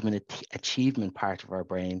drive and achievement part of our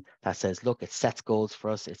brain that says, look, it sets goals for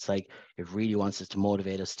us. It's like it really wants us to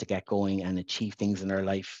motivate us to get going and achieve things in our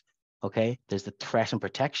life. Okay. There's the threat and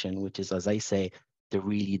protection, which is, as I say,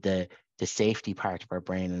 the safety part of our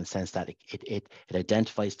brain, in the sense that it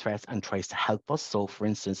identifies threats and tries to help us. So for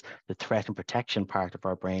instance, the threat and protection part of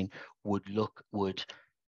our brain would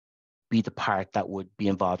be the part that would be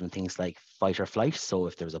involved in things like fight or flight. So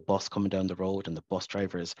if there was a bus coming down the road and the bus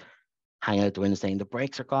driver is hanging out the window saying the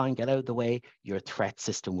brakes are gone, get out of the way, your threat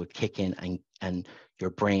system would kick in and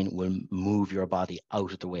your brain will move your body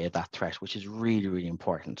out of the way of that threat, which is really, really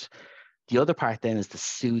important. The other part then is the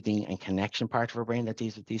soothing and connection part of our brain that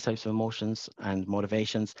deals with these types of emotions and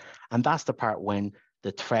motivations. And that's the part when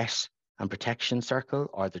the threat and protection circle,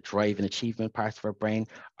 or the drive and achievement parts of our brain,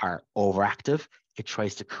 are overactive. It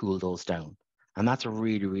tries to cool those down. And that's a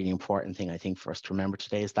really, really important thing, I think, for us to remember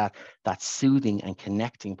today, is that soothing and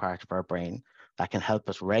connecting part of our brain that can help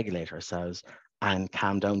us regulate ourselves and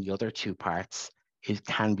calm down the other two parts, it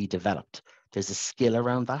can be developed. There's a skill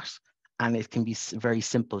around that. And it can be very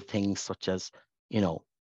simple things such as, you know,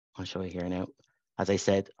 I'll show you here now. As I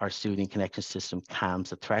said, our soothing connection system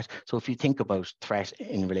calms the threat. So if you think about threat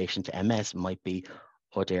in relation to MS, it might be,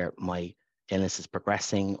 oh dear, my illness is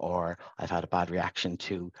progressing, or I've had a bad reaction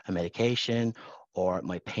to a medication, or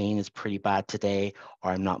my pain is pretty bad today,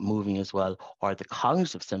 or I'm not moving as well, or the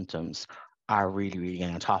cognitive symptoms are really, really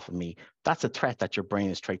getting on top of me. That's a threat that your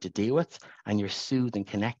brain is trying to deal with, and your soothing,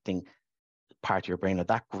 connecting part of your brain, or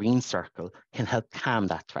that green circle, can help calm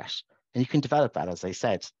that threat. And you can develop that, as I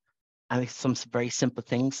said. And it's some very simple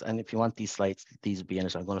things. And if you want these slides, these will be in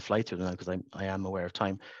it. I'm going to fly through them now because I am aware of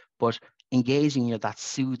time. But engaging that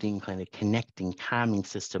soothing, kind of connecting, calming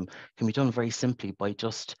system can be done very simply by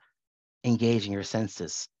just engaging your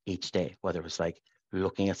senses each day, whether it's like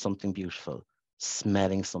looking at something beautiful,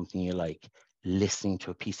 smelling something you like, listening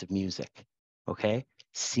to a piece of music, okay?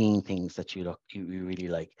 Seeing things that you really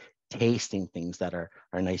like, tasting things that are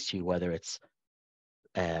nice to you, whether it's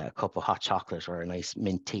a cup of hot chocolate or a nice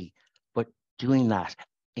mint tea. But doing that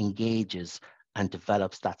engages and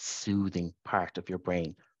develops that soothing part of your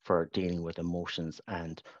brain for dealing with emotions,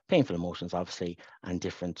 and painful emotions, obviously, and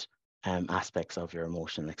different aspects of your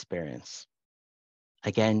emotional experience.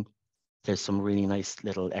 Again, there's some really nice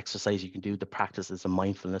little exercise you can do. The practice is a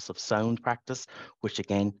mindfulness of sound practice, which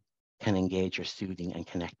again can engage your soothing and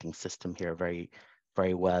connecting system here very,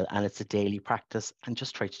 very well. And it's a daily practice, and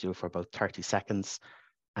just try to do it for about 30 seconds.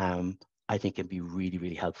 I think it'd be really,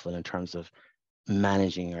 really helpful in terms of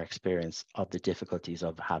managing your experience of the difficulties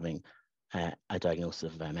of having a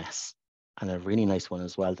diagnosis of MS. And a really nice one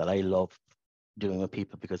as well that I love doing with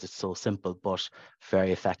people, because it's so simple but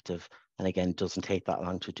very effective, and again, doesn't take that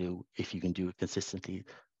long to do. If you can do it consistently,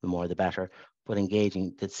 the more the better. But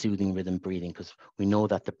engaging the soothing rhythm breathing, because we know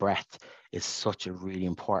that the breath is such a really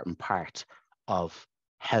important part of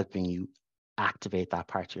helping you activate that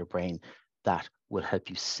part of your brain that will help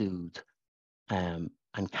you soothe and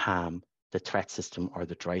calm the threat system or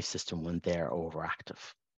the drive system when they're overactive.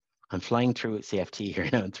 I'm flying through CFT here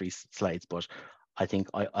now in 3 slides, but I think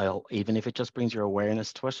I even if it just brings your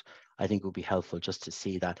awareness to it, I think it would be helpful just to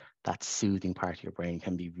see that soothing part of your brain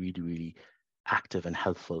can be really, really active and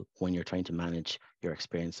helpful when you're trying to manage your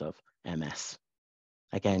experience of MS.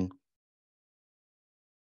 Again,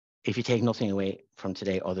 if you take nothing away from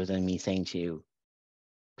today other than me saying to you,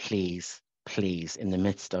 please, please, in the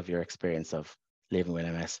midst of your experience of living with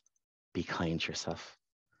MS, be kind to yourself.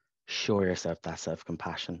 Show yourself that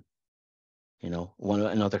self-compassion. You know,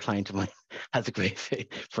 another client of mine has a great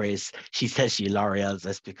phrase. She says she L'Oreal's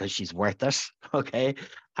this because she's worth it. Okay.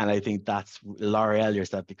 And I think that's L'Oreal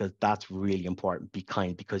yourself, because that's really important. Be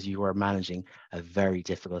kind, because you are managing a very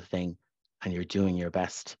difficult thing and you're doing your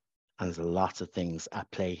best. And there's lots of things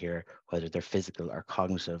at play here, whether they're physical or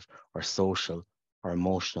cognitive or social or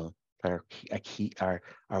emotional, that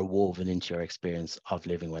are woven into your experience of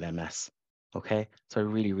living with MS. Okay. So I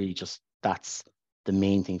really, really that's the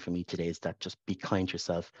main thing for me today, is that just be kind to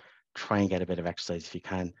yourself. Try and get a bit of exercise if you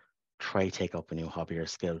can. Try take up a new hobby or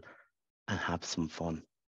skill and have some fun,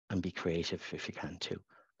 and be creative if you can too,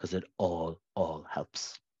 because it all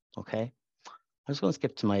helps. Okay. I'm just going to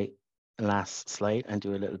skip to my last slide and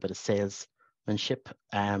do a little bit of salesmanship.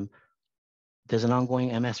 There's an ongoing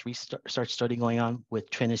MS research study going on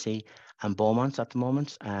with Trinity and Beaumont at the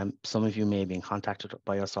moment. Some of you may be contacted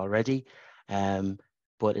by us already,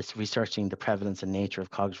 but it's researching the prevalence and nature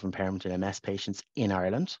of cognitive impairment in MS patients in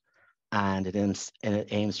Ireland. And it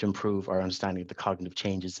aims to improve our understanding of the cognitive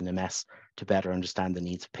changes in MS to better understand the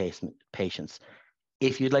needs of patients.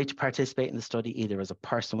 If you'd like to participate in the study, either as a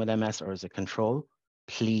person with MS or as a control,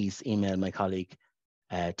 please email my colleague,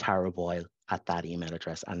 Tara Boyle, at that email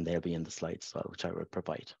address, and they'll be in the slides as well, which I will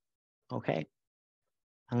provide. Okay.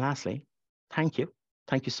 And lastly, thank you.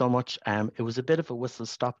 Thank you so much. It was a bit of a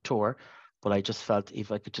whistle-stop tour, but I just felt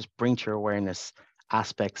if I could just bring to your awareness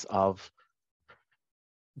aspects of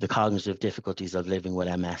the cognitive difficulties of living with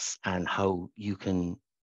MS and how you can,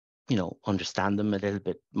 understand them a little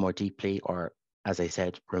bit more deeply, or, as I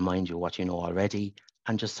said, remind you what you know already,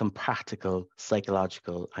 and just some practical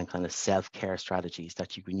psychological and kind of self-care strategies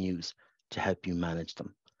that you can use to help you manage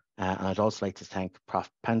them. And I'd also like to thank Prof.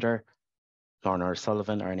 Pender, Lorna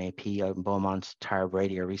O'Sullivan, our AP out in Beaumont, Tara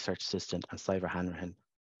Brady, our research assistant, and Cyber Hanrahan,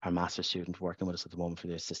 our master's student working with us at the moment, for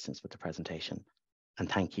their assistance with the presentation. And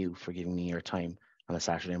thank you for giving me your time on a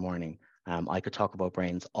Saturday morning. I could talk about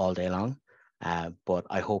brains all day long, but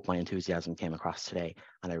I hope my enthusiasm came across today,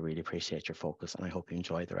 and I really appreciate your focus, and I hope you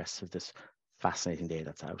enjoy the rest of this fascinating day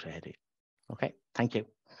that's out ahead of you. Okay, thank you.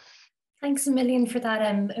 Thanks a million for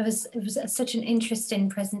that. It was such an interesting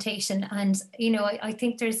presentation, and I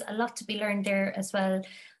think there's a lot to be learned there as well.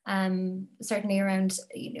 Certainly around,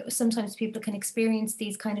 sometimes people can experience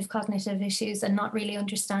these kind of cognitive issues and not really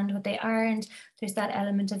understand what they are, and there's that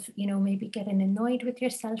element of maybe getting annoyed with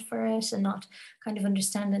yourself for it and not kind of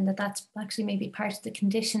understanding that that's actually maybe part of the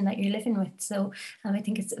condition that you're living with. So I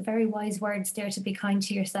think it's very wise words there to be kind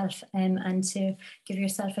to yourself, and to give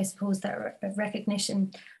yourself, I suppose, that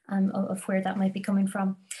recognition of where that might be coming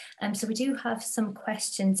from. So we do have some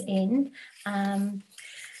questions in.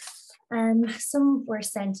 Some were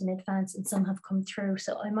sent in advance and some have come through.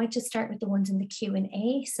 So I might just start with the ones in the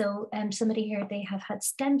Q&A. So somebody here, they have had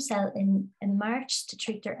stem cell in March to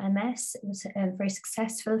treat their MS. It was very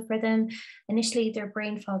successful for them. Initially, their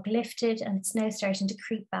brain fog lifted and it's now starting to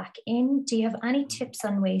creep back in. Do you have any tips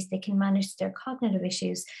on ways they can manage their cognitive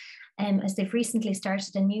issues? As they've recently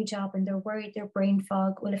started a new job and they're worried their brain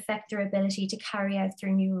fog will affect their ability to carry out their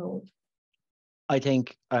new role? I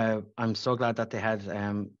think I'm so glad that they had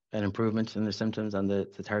an improvement in their symptoms and the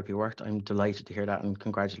therapy worked. I'm delighted to hear that, and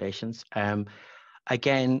congratulations.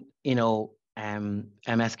 Again,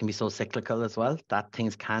 MS can be so cyclical as well that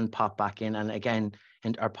things can pop back in, and again,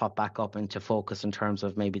 or pop back up into focus in terms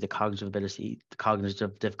of maybe the cognitive ability, the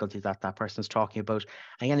cognitive difficulty that person's talking about.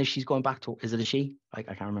 Again, if she's going back to, is it a she? I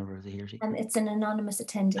can't remember, is it he or she? It's an anonymous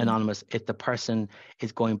attendee. Anonymous. If the person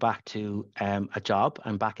is going back to a job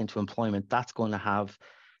and back into employment, that's going to have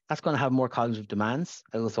more cognitive demands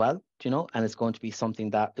as well, and it's going to be something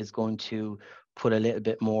that is going to put a little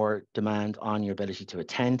bit more demand on your ability to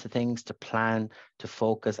attend to things, to plan, to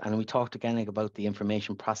focus. And we talked again about the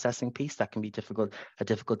information processing piece that can be a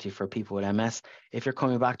difficulty for people with MS. If you're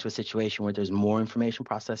coming back to a situation where there's more information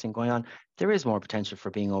processing going on, there is more potential for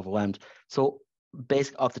being overwhelmed. So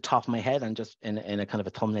basically, off the top of my head, and just in a kind of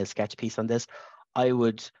a thumbnail sketch piece on this,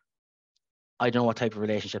 I don't know what type of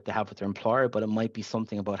relationship they have with their employer, but it might be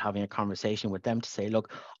something about having a conversation with them to say,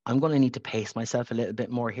 look, I'm going to need to pace myself a little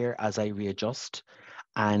bit more here as I readjust,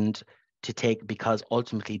 and because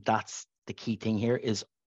ultimately that's the key thing here, is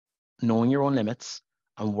knowing your own limits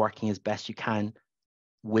and working as best you can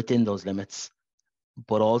within those limits,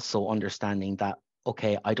 but also understanding that,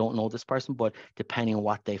 okay, I don't know this person, but depending on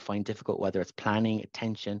what they find difficult, whether it's planning,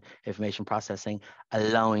 attention, information processing,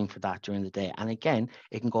 allowing for that during the day. And again,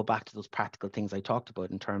 it can go back to those practical things I talked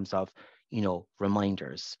about in terms of,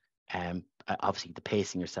 reminders, obviously the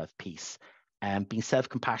pacing yourself piece, being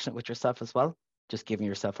self-compassionate with yourself as well, just giving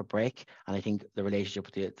yourself a break. And I think the relationship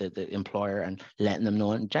with the employer and letting them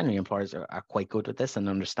know, and generally employers are quite good with this and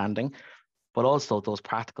understanding, but also those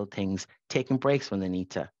practical things, taking breaks when they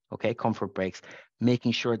need to, okay, comfort breaks,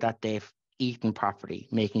 making sure that they've eaten properly,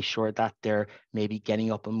 making sure that they're maybe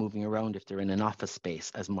getting up and moving around if they're in an office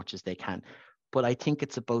space as much as they can. But I think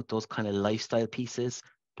it's about those kind of lifestyle pieces,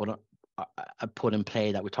 but put in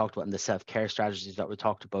play that we talked about, and the self-care strategies that we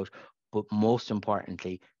talked about, but most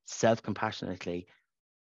importantly, self-compassionately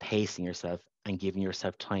pacing yourself and giving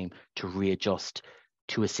yourself time to readjust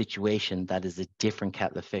to a situation that is a different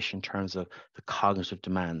kettle of fish in terms of the cognitive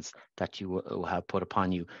demands that you will have put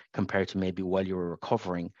upon you compared to maybe while you were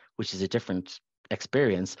recovering, which is a different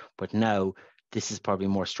experience. But now this is probably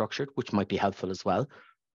more structured, which might be helpful as well.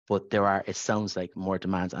 But it sounds like more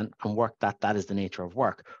demands and work, that is the nature of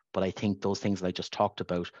work. But I think those things that I just talked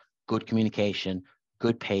about, good communication,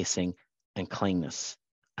 good pacing, and kindness,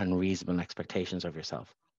 and reasonable expectations of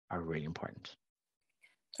yourself are really important.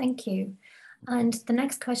 Thank you. And the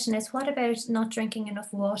next question is, what about not drinking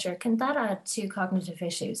enough water? Can that add to cognitive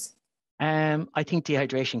issues? I think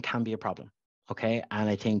dehydration can be a problem. Okay. And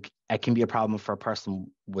I think it can be a problem for a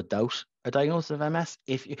person without a diagnosis of MS.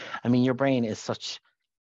 Your brain is such,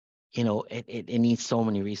 it needs so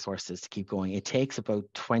many resources to keep going. It takes about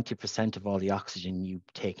 20% of all the oxygen you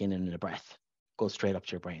take in a breath, goes straight up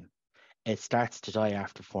to your brain. It starts to die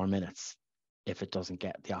after 4 minutes if it doesn't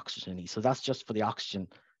get the oxygen it needs. So that's just for the oxygen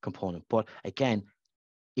component. But again,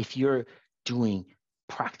 if you're doing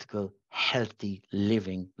practical, healthy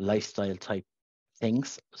living, lifestyle type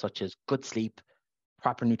things, such as good sleep,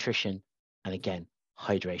 proper nutrition, and again,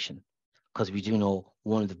 hydration. Because we do know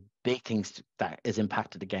one of the big things that is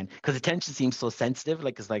impacted again, because attention seems so sensitive,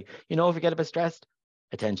 if you get a bit stressed,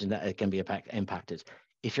 attention, that it can be impacted.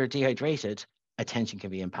 If you're dehydrated, attention can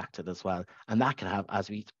be impacted as well. And that can have,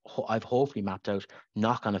 I've hopefully mapped out,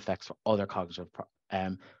 knock-on effects for other cognitive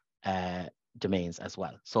domains as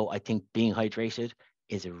well. So I think being hydrated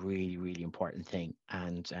is a really, really important thing.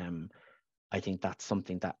 And I think that's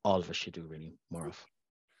something that all of us should do really more of.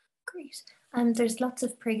 Great. There's lots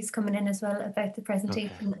of praise coming in as well about the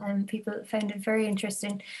presentation. Okay. People found it very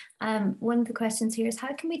interesting. One of the questions here is,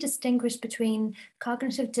 how can we distinguish between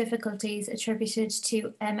cognitive difficulties attributed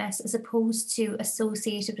to MS as opposed to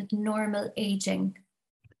associated with normal aging?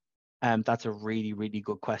 That's a really, really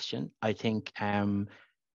good question. I think as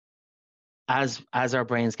our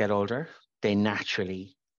brains get older, they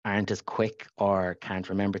naturally aren't as quick or can't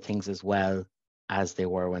remember things as well as they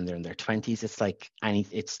were when they're in their 20s. It's like any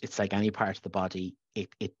part of the body,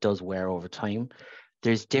 it does wear over time.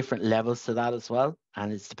 There's different levels to that as well,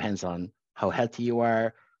 and it depends on how healthy you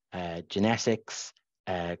are, genetics,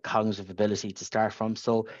 cognitive ability to start from.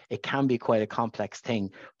 So it can be quite a complex thing.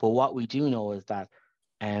 But what we do know is that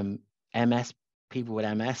people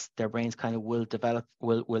with MS, their brains kind of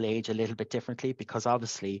will age a little bit differently, because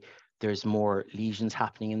obviously there's more lesions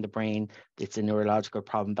happening in the brain. It's a neurological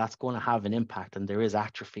problem that's going to have an impact, and there is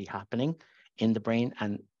atrophy happening in the brain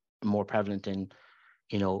and more prevalent in,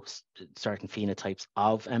 certain phenotypes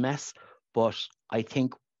of MS. But I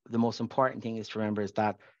think the most important thing is to remember is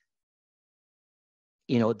that,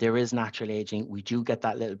 there is natural aging. We do get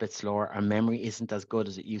that little bit slower. Our memory isn't as good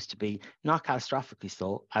as it used to be, not catastrophically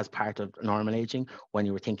so, as part of normal aging. When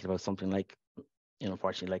you were thinking about something like,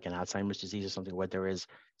 unfortunately, like an Alzheimer's disease or something, where there is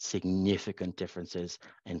significant differences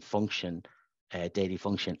in function, daily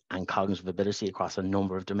function and cognitive ability across a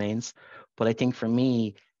number of domains. But I think for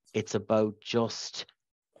me, it's about just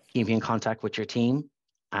keeping in contact with your team.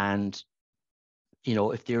 And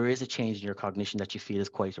if there is a change in your cognition that you feel is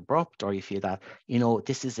quite abrupt, or you feel that,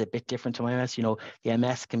 this is a bit different to my MS, the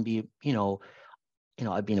MS can be,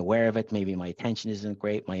 I've been aware of it. Maybe my attention isn't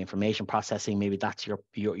great, my information processing, maybe that's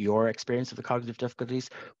your experience of the cognitive difficulties.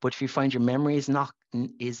 But if you find your memory is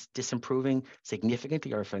disimproving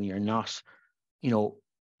significantly, or if you're not,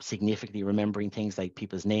 significantly remembering things like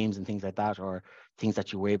people's names and things like that, or things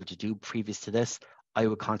that you were able to do previous to this, I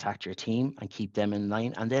would contact your team and keep them in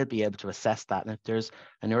line, and they'll be able to assess that. And if there's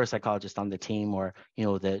a neuropsychologist on the team, or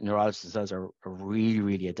the neurologists themselves are really,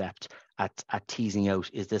 really adept at teasing out,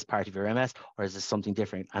 is this part of your MS or is this something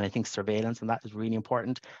different? And I think surveillance and that is really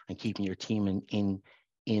important, and keeping your team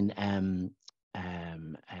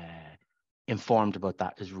informed about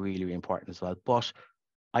that is really, really important as well. But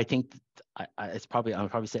I think I'm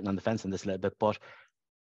probably sitting on the fence on this a little bit, but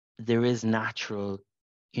there is natural,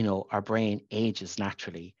 our brain ages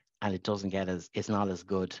naturally, and it's not as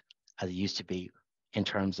good as it used to be in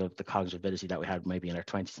terms of the cognitive ability that we had maybe in our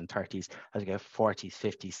 20s and 30s. As we get 40s,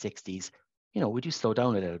 50s, 60s, we do slow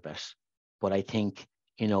down a little bit. But I think,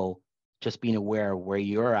 just being aware of where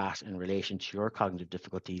you're at in relation to your cognitive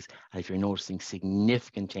difficulties, and if you're noticing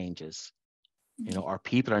significant changes, or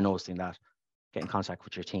people are noticing that, get in contact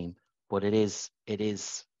with your team. But it is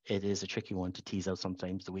a tricky one to tease out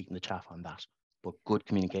sometimes, the wheat and the chaff on that. But good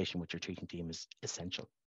communication with your treating team is essential.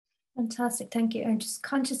 Fantastic, thank you. I'm just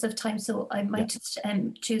conscious of time, so I might just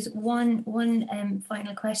choose one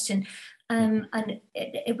final question. And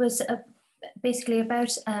it was basically about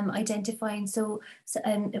identifying. So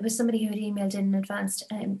it was somebody who had emailed in advance.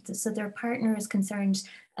 So their partner is concerned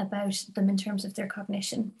about them in terms of their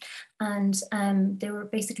cognition, and they were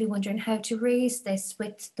basically wondering how to raise this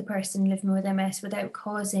with the person living with MS without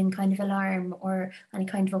causing kind of alarm or any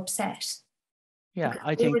kind of upset. Yeah,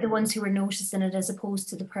 because they were the ones who were noticing it as opposed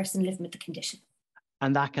to the person living with the condition.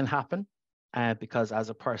 And that can happen because as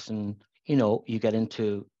a person, you get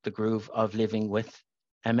into the groove of living with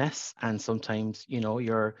MS, and sometimes,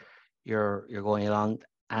 you're going along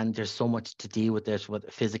and there's so much to deal with this,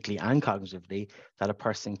 with physically and cognitively, that a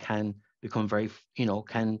person can become very,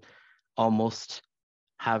 can almost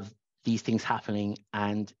have these things happening,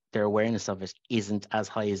 and their awareness of it isn't as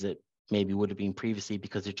high as it maybe would have been previously,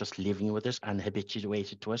 because they're just living with it and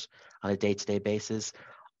habituated to it on a day-to-day basis.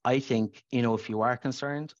 I think, if you are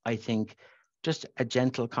concerned, I think just a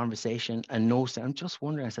gentle conversation, and no, I'm just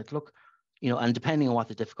wondering, I said, look, and depending on what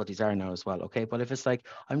the difficulties are now as well, okay? But if it's like,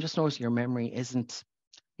 I'm just noticing your memory isn't,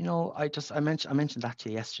 I mentioned that to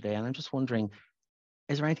you yesterday, and I'm just wondering,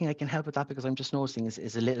 is there anything I can help with that? Because I'm just noticing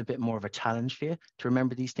is a little bit more of a challenge for you to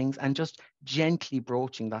remember these things, and just gently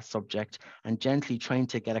broaching that subject and gently trying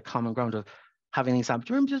to get a common ground of having an example.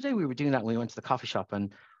 Do you remember the day we were doing that when we went to the coffee shop,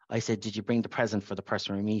 and I said, did you bring the present for the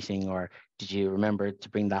person we're meeting, or did you remember to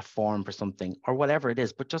bring that form for something, or whatever it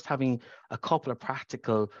is? But just having a couple of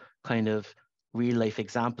practical kind of real life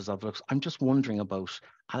examples of, look, I'm just wondering about,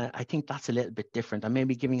 and I think that's a little bit different, and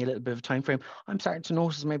maybe giving a little bit of a time frame. I'm starting to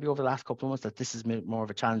notice maybe over the last couple of months that this is more of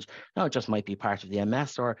a challenge. Now it just might be part of the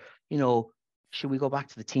MS, or, should we go back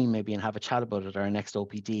to the team maybe and have a chat about it at our next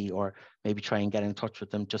OPD, or maybe try and get in touch with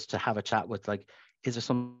them just to have a chat with, like, is there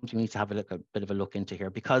something we need to have a bit of a look into here?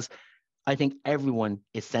 Because I think everyone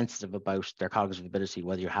is sensitive about their cognitive ability,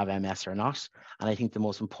 whether you have MS or not. And I think the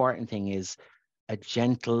most important thing is a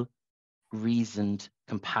gentle, reasoned,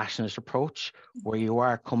 compassionate approach, where you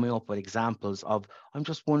are coming up with examples of, I'm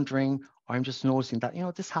just wondering, or I'm just noticing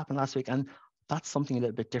that, this happened last week, and that's something a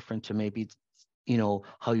little bit different to maybe,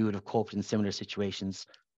 how you would have coped in similar situations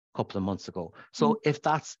a couple of months ago. So if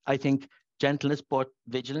that's, I think gentleness, but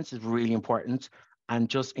vigilance is really important, and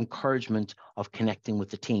just encouragement of connecting with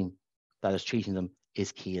the team that is treating them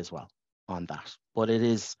is key as well on that. But it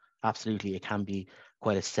is absolutely, it can be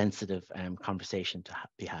quite a sensitive conversation to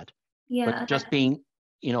be had. Yeah. But just being,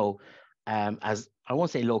 as I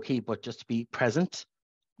won't say low key, but just to be present,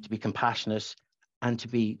 to be compassionate, and to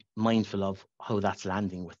be mindful of how that's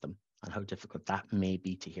landing with them and how difficult that may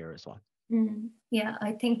be to hear as well. Yeah,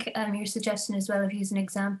 I think your suggestion as well of using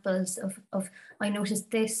examples of I noticed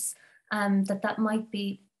this, that might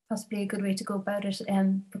be possibly a good way to go about it,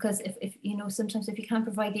 because if sometimes if you can't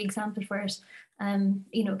provide the example for it,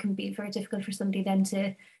 it can be very difficult for somebody then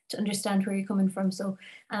to understand where you're coming from. So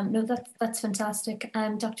no, that's fantastic.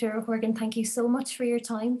 Dr. Horgan, thank you so much for your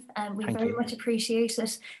time. We very much appreciate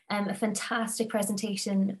it. A fantastic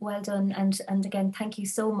presentation, well done. And again, thank you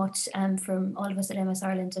so much from all of us at MS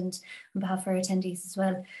Ireland and on behalf of our attendees as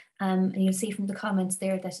well. And you'll see from the comments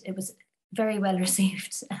there that it was very well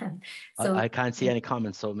received. So I can't see any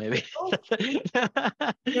comments, so maybe. But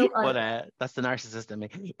that's the narcissist in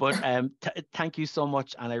me. But thank you so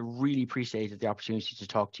much, and I really appreciated the opportunity to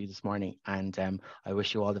talk to you this morning. And I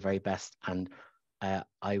wish you all the very best. And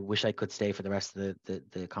I wish I could stay for the rest of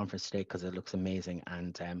the conference today, because it looks amazing.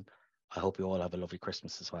 And I hope you all have a lovely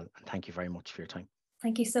Christmas as well. And thank you very much for your time.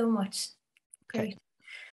 Thank you so much. Great. Okay.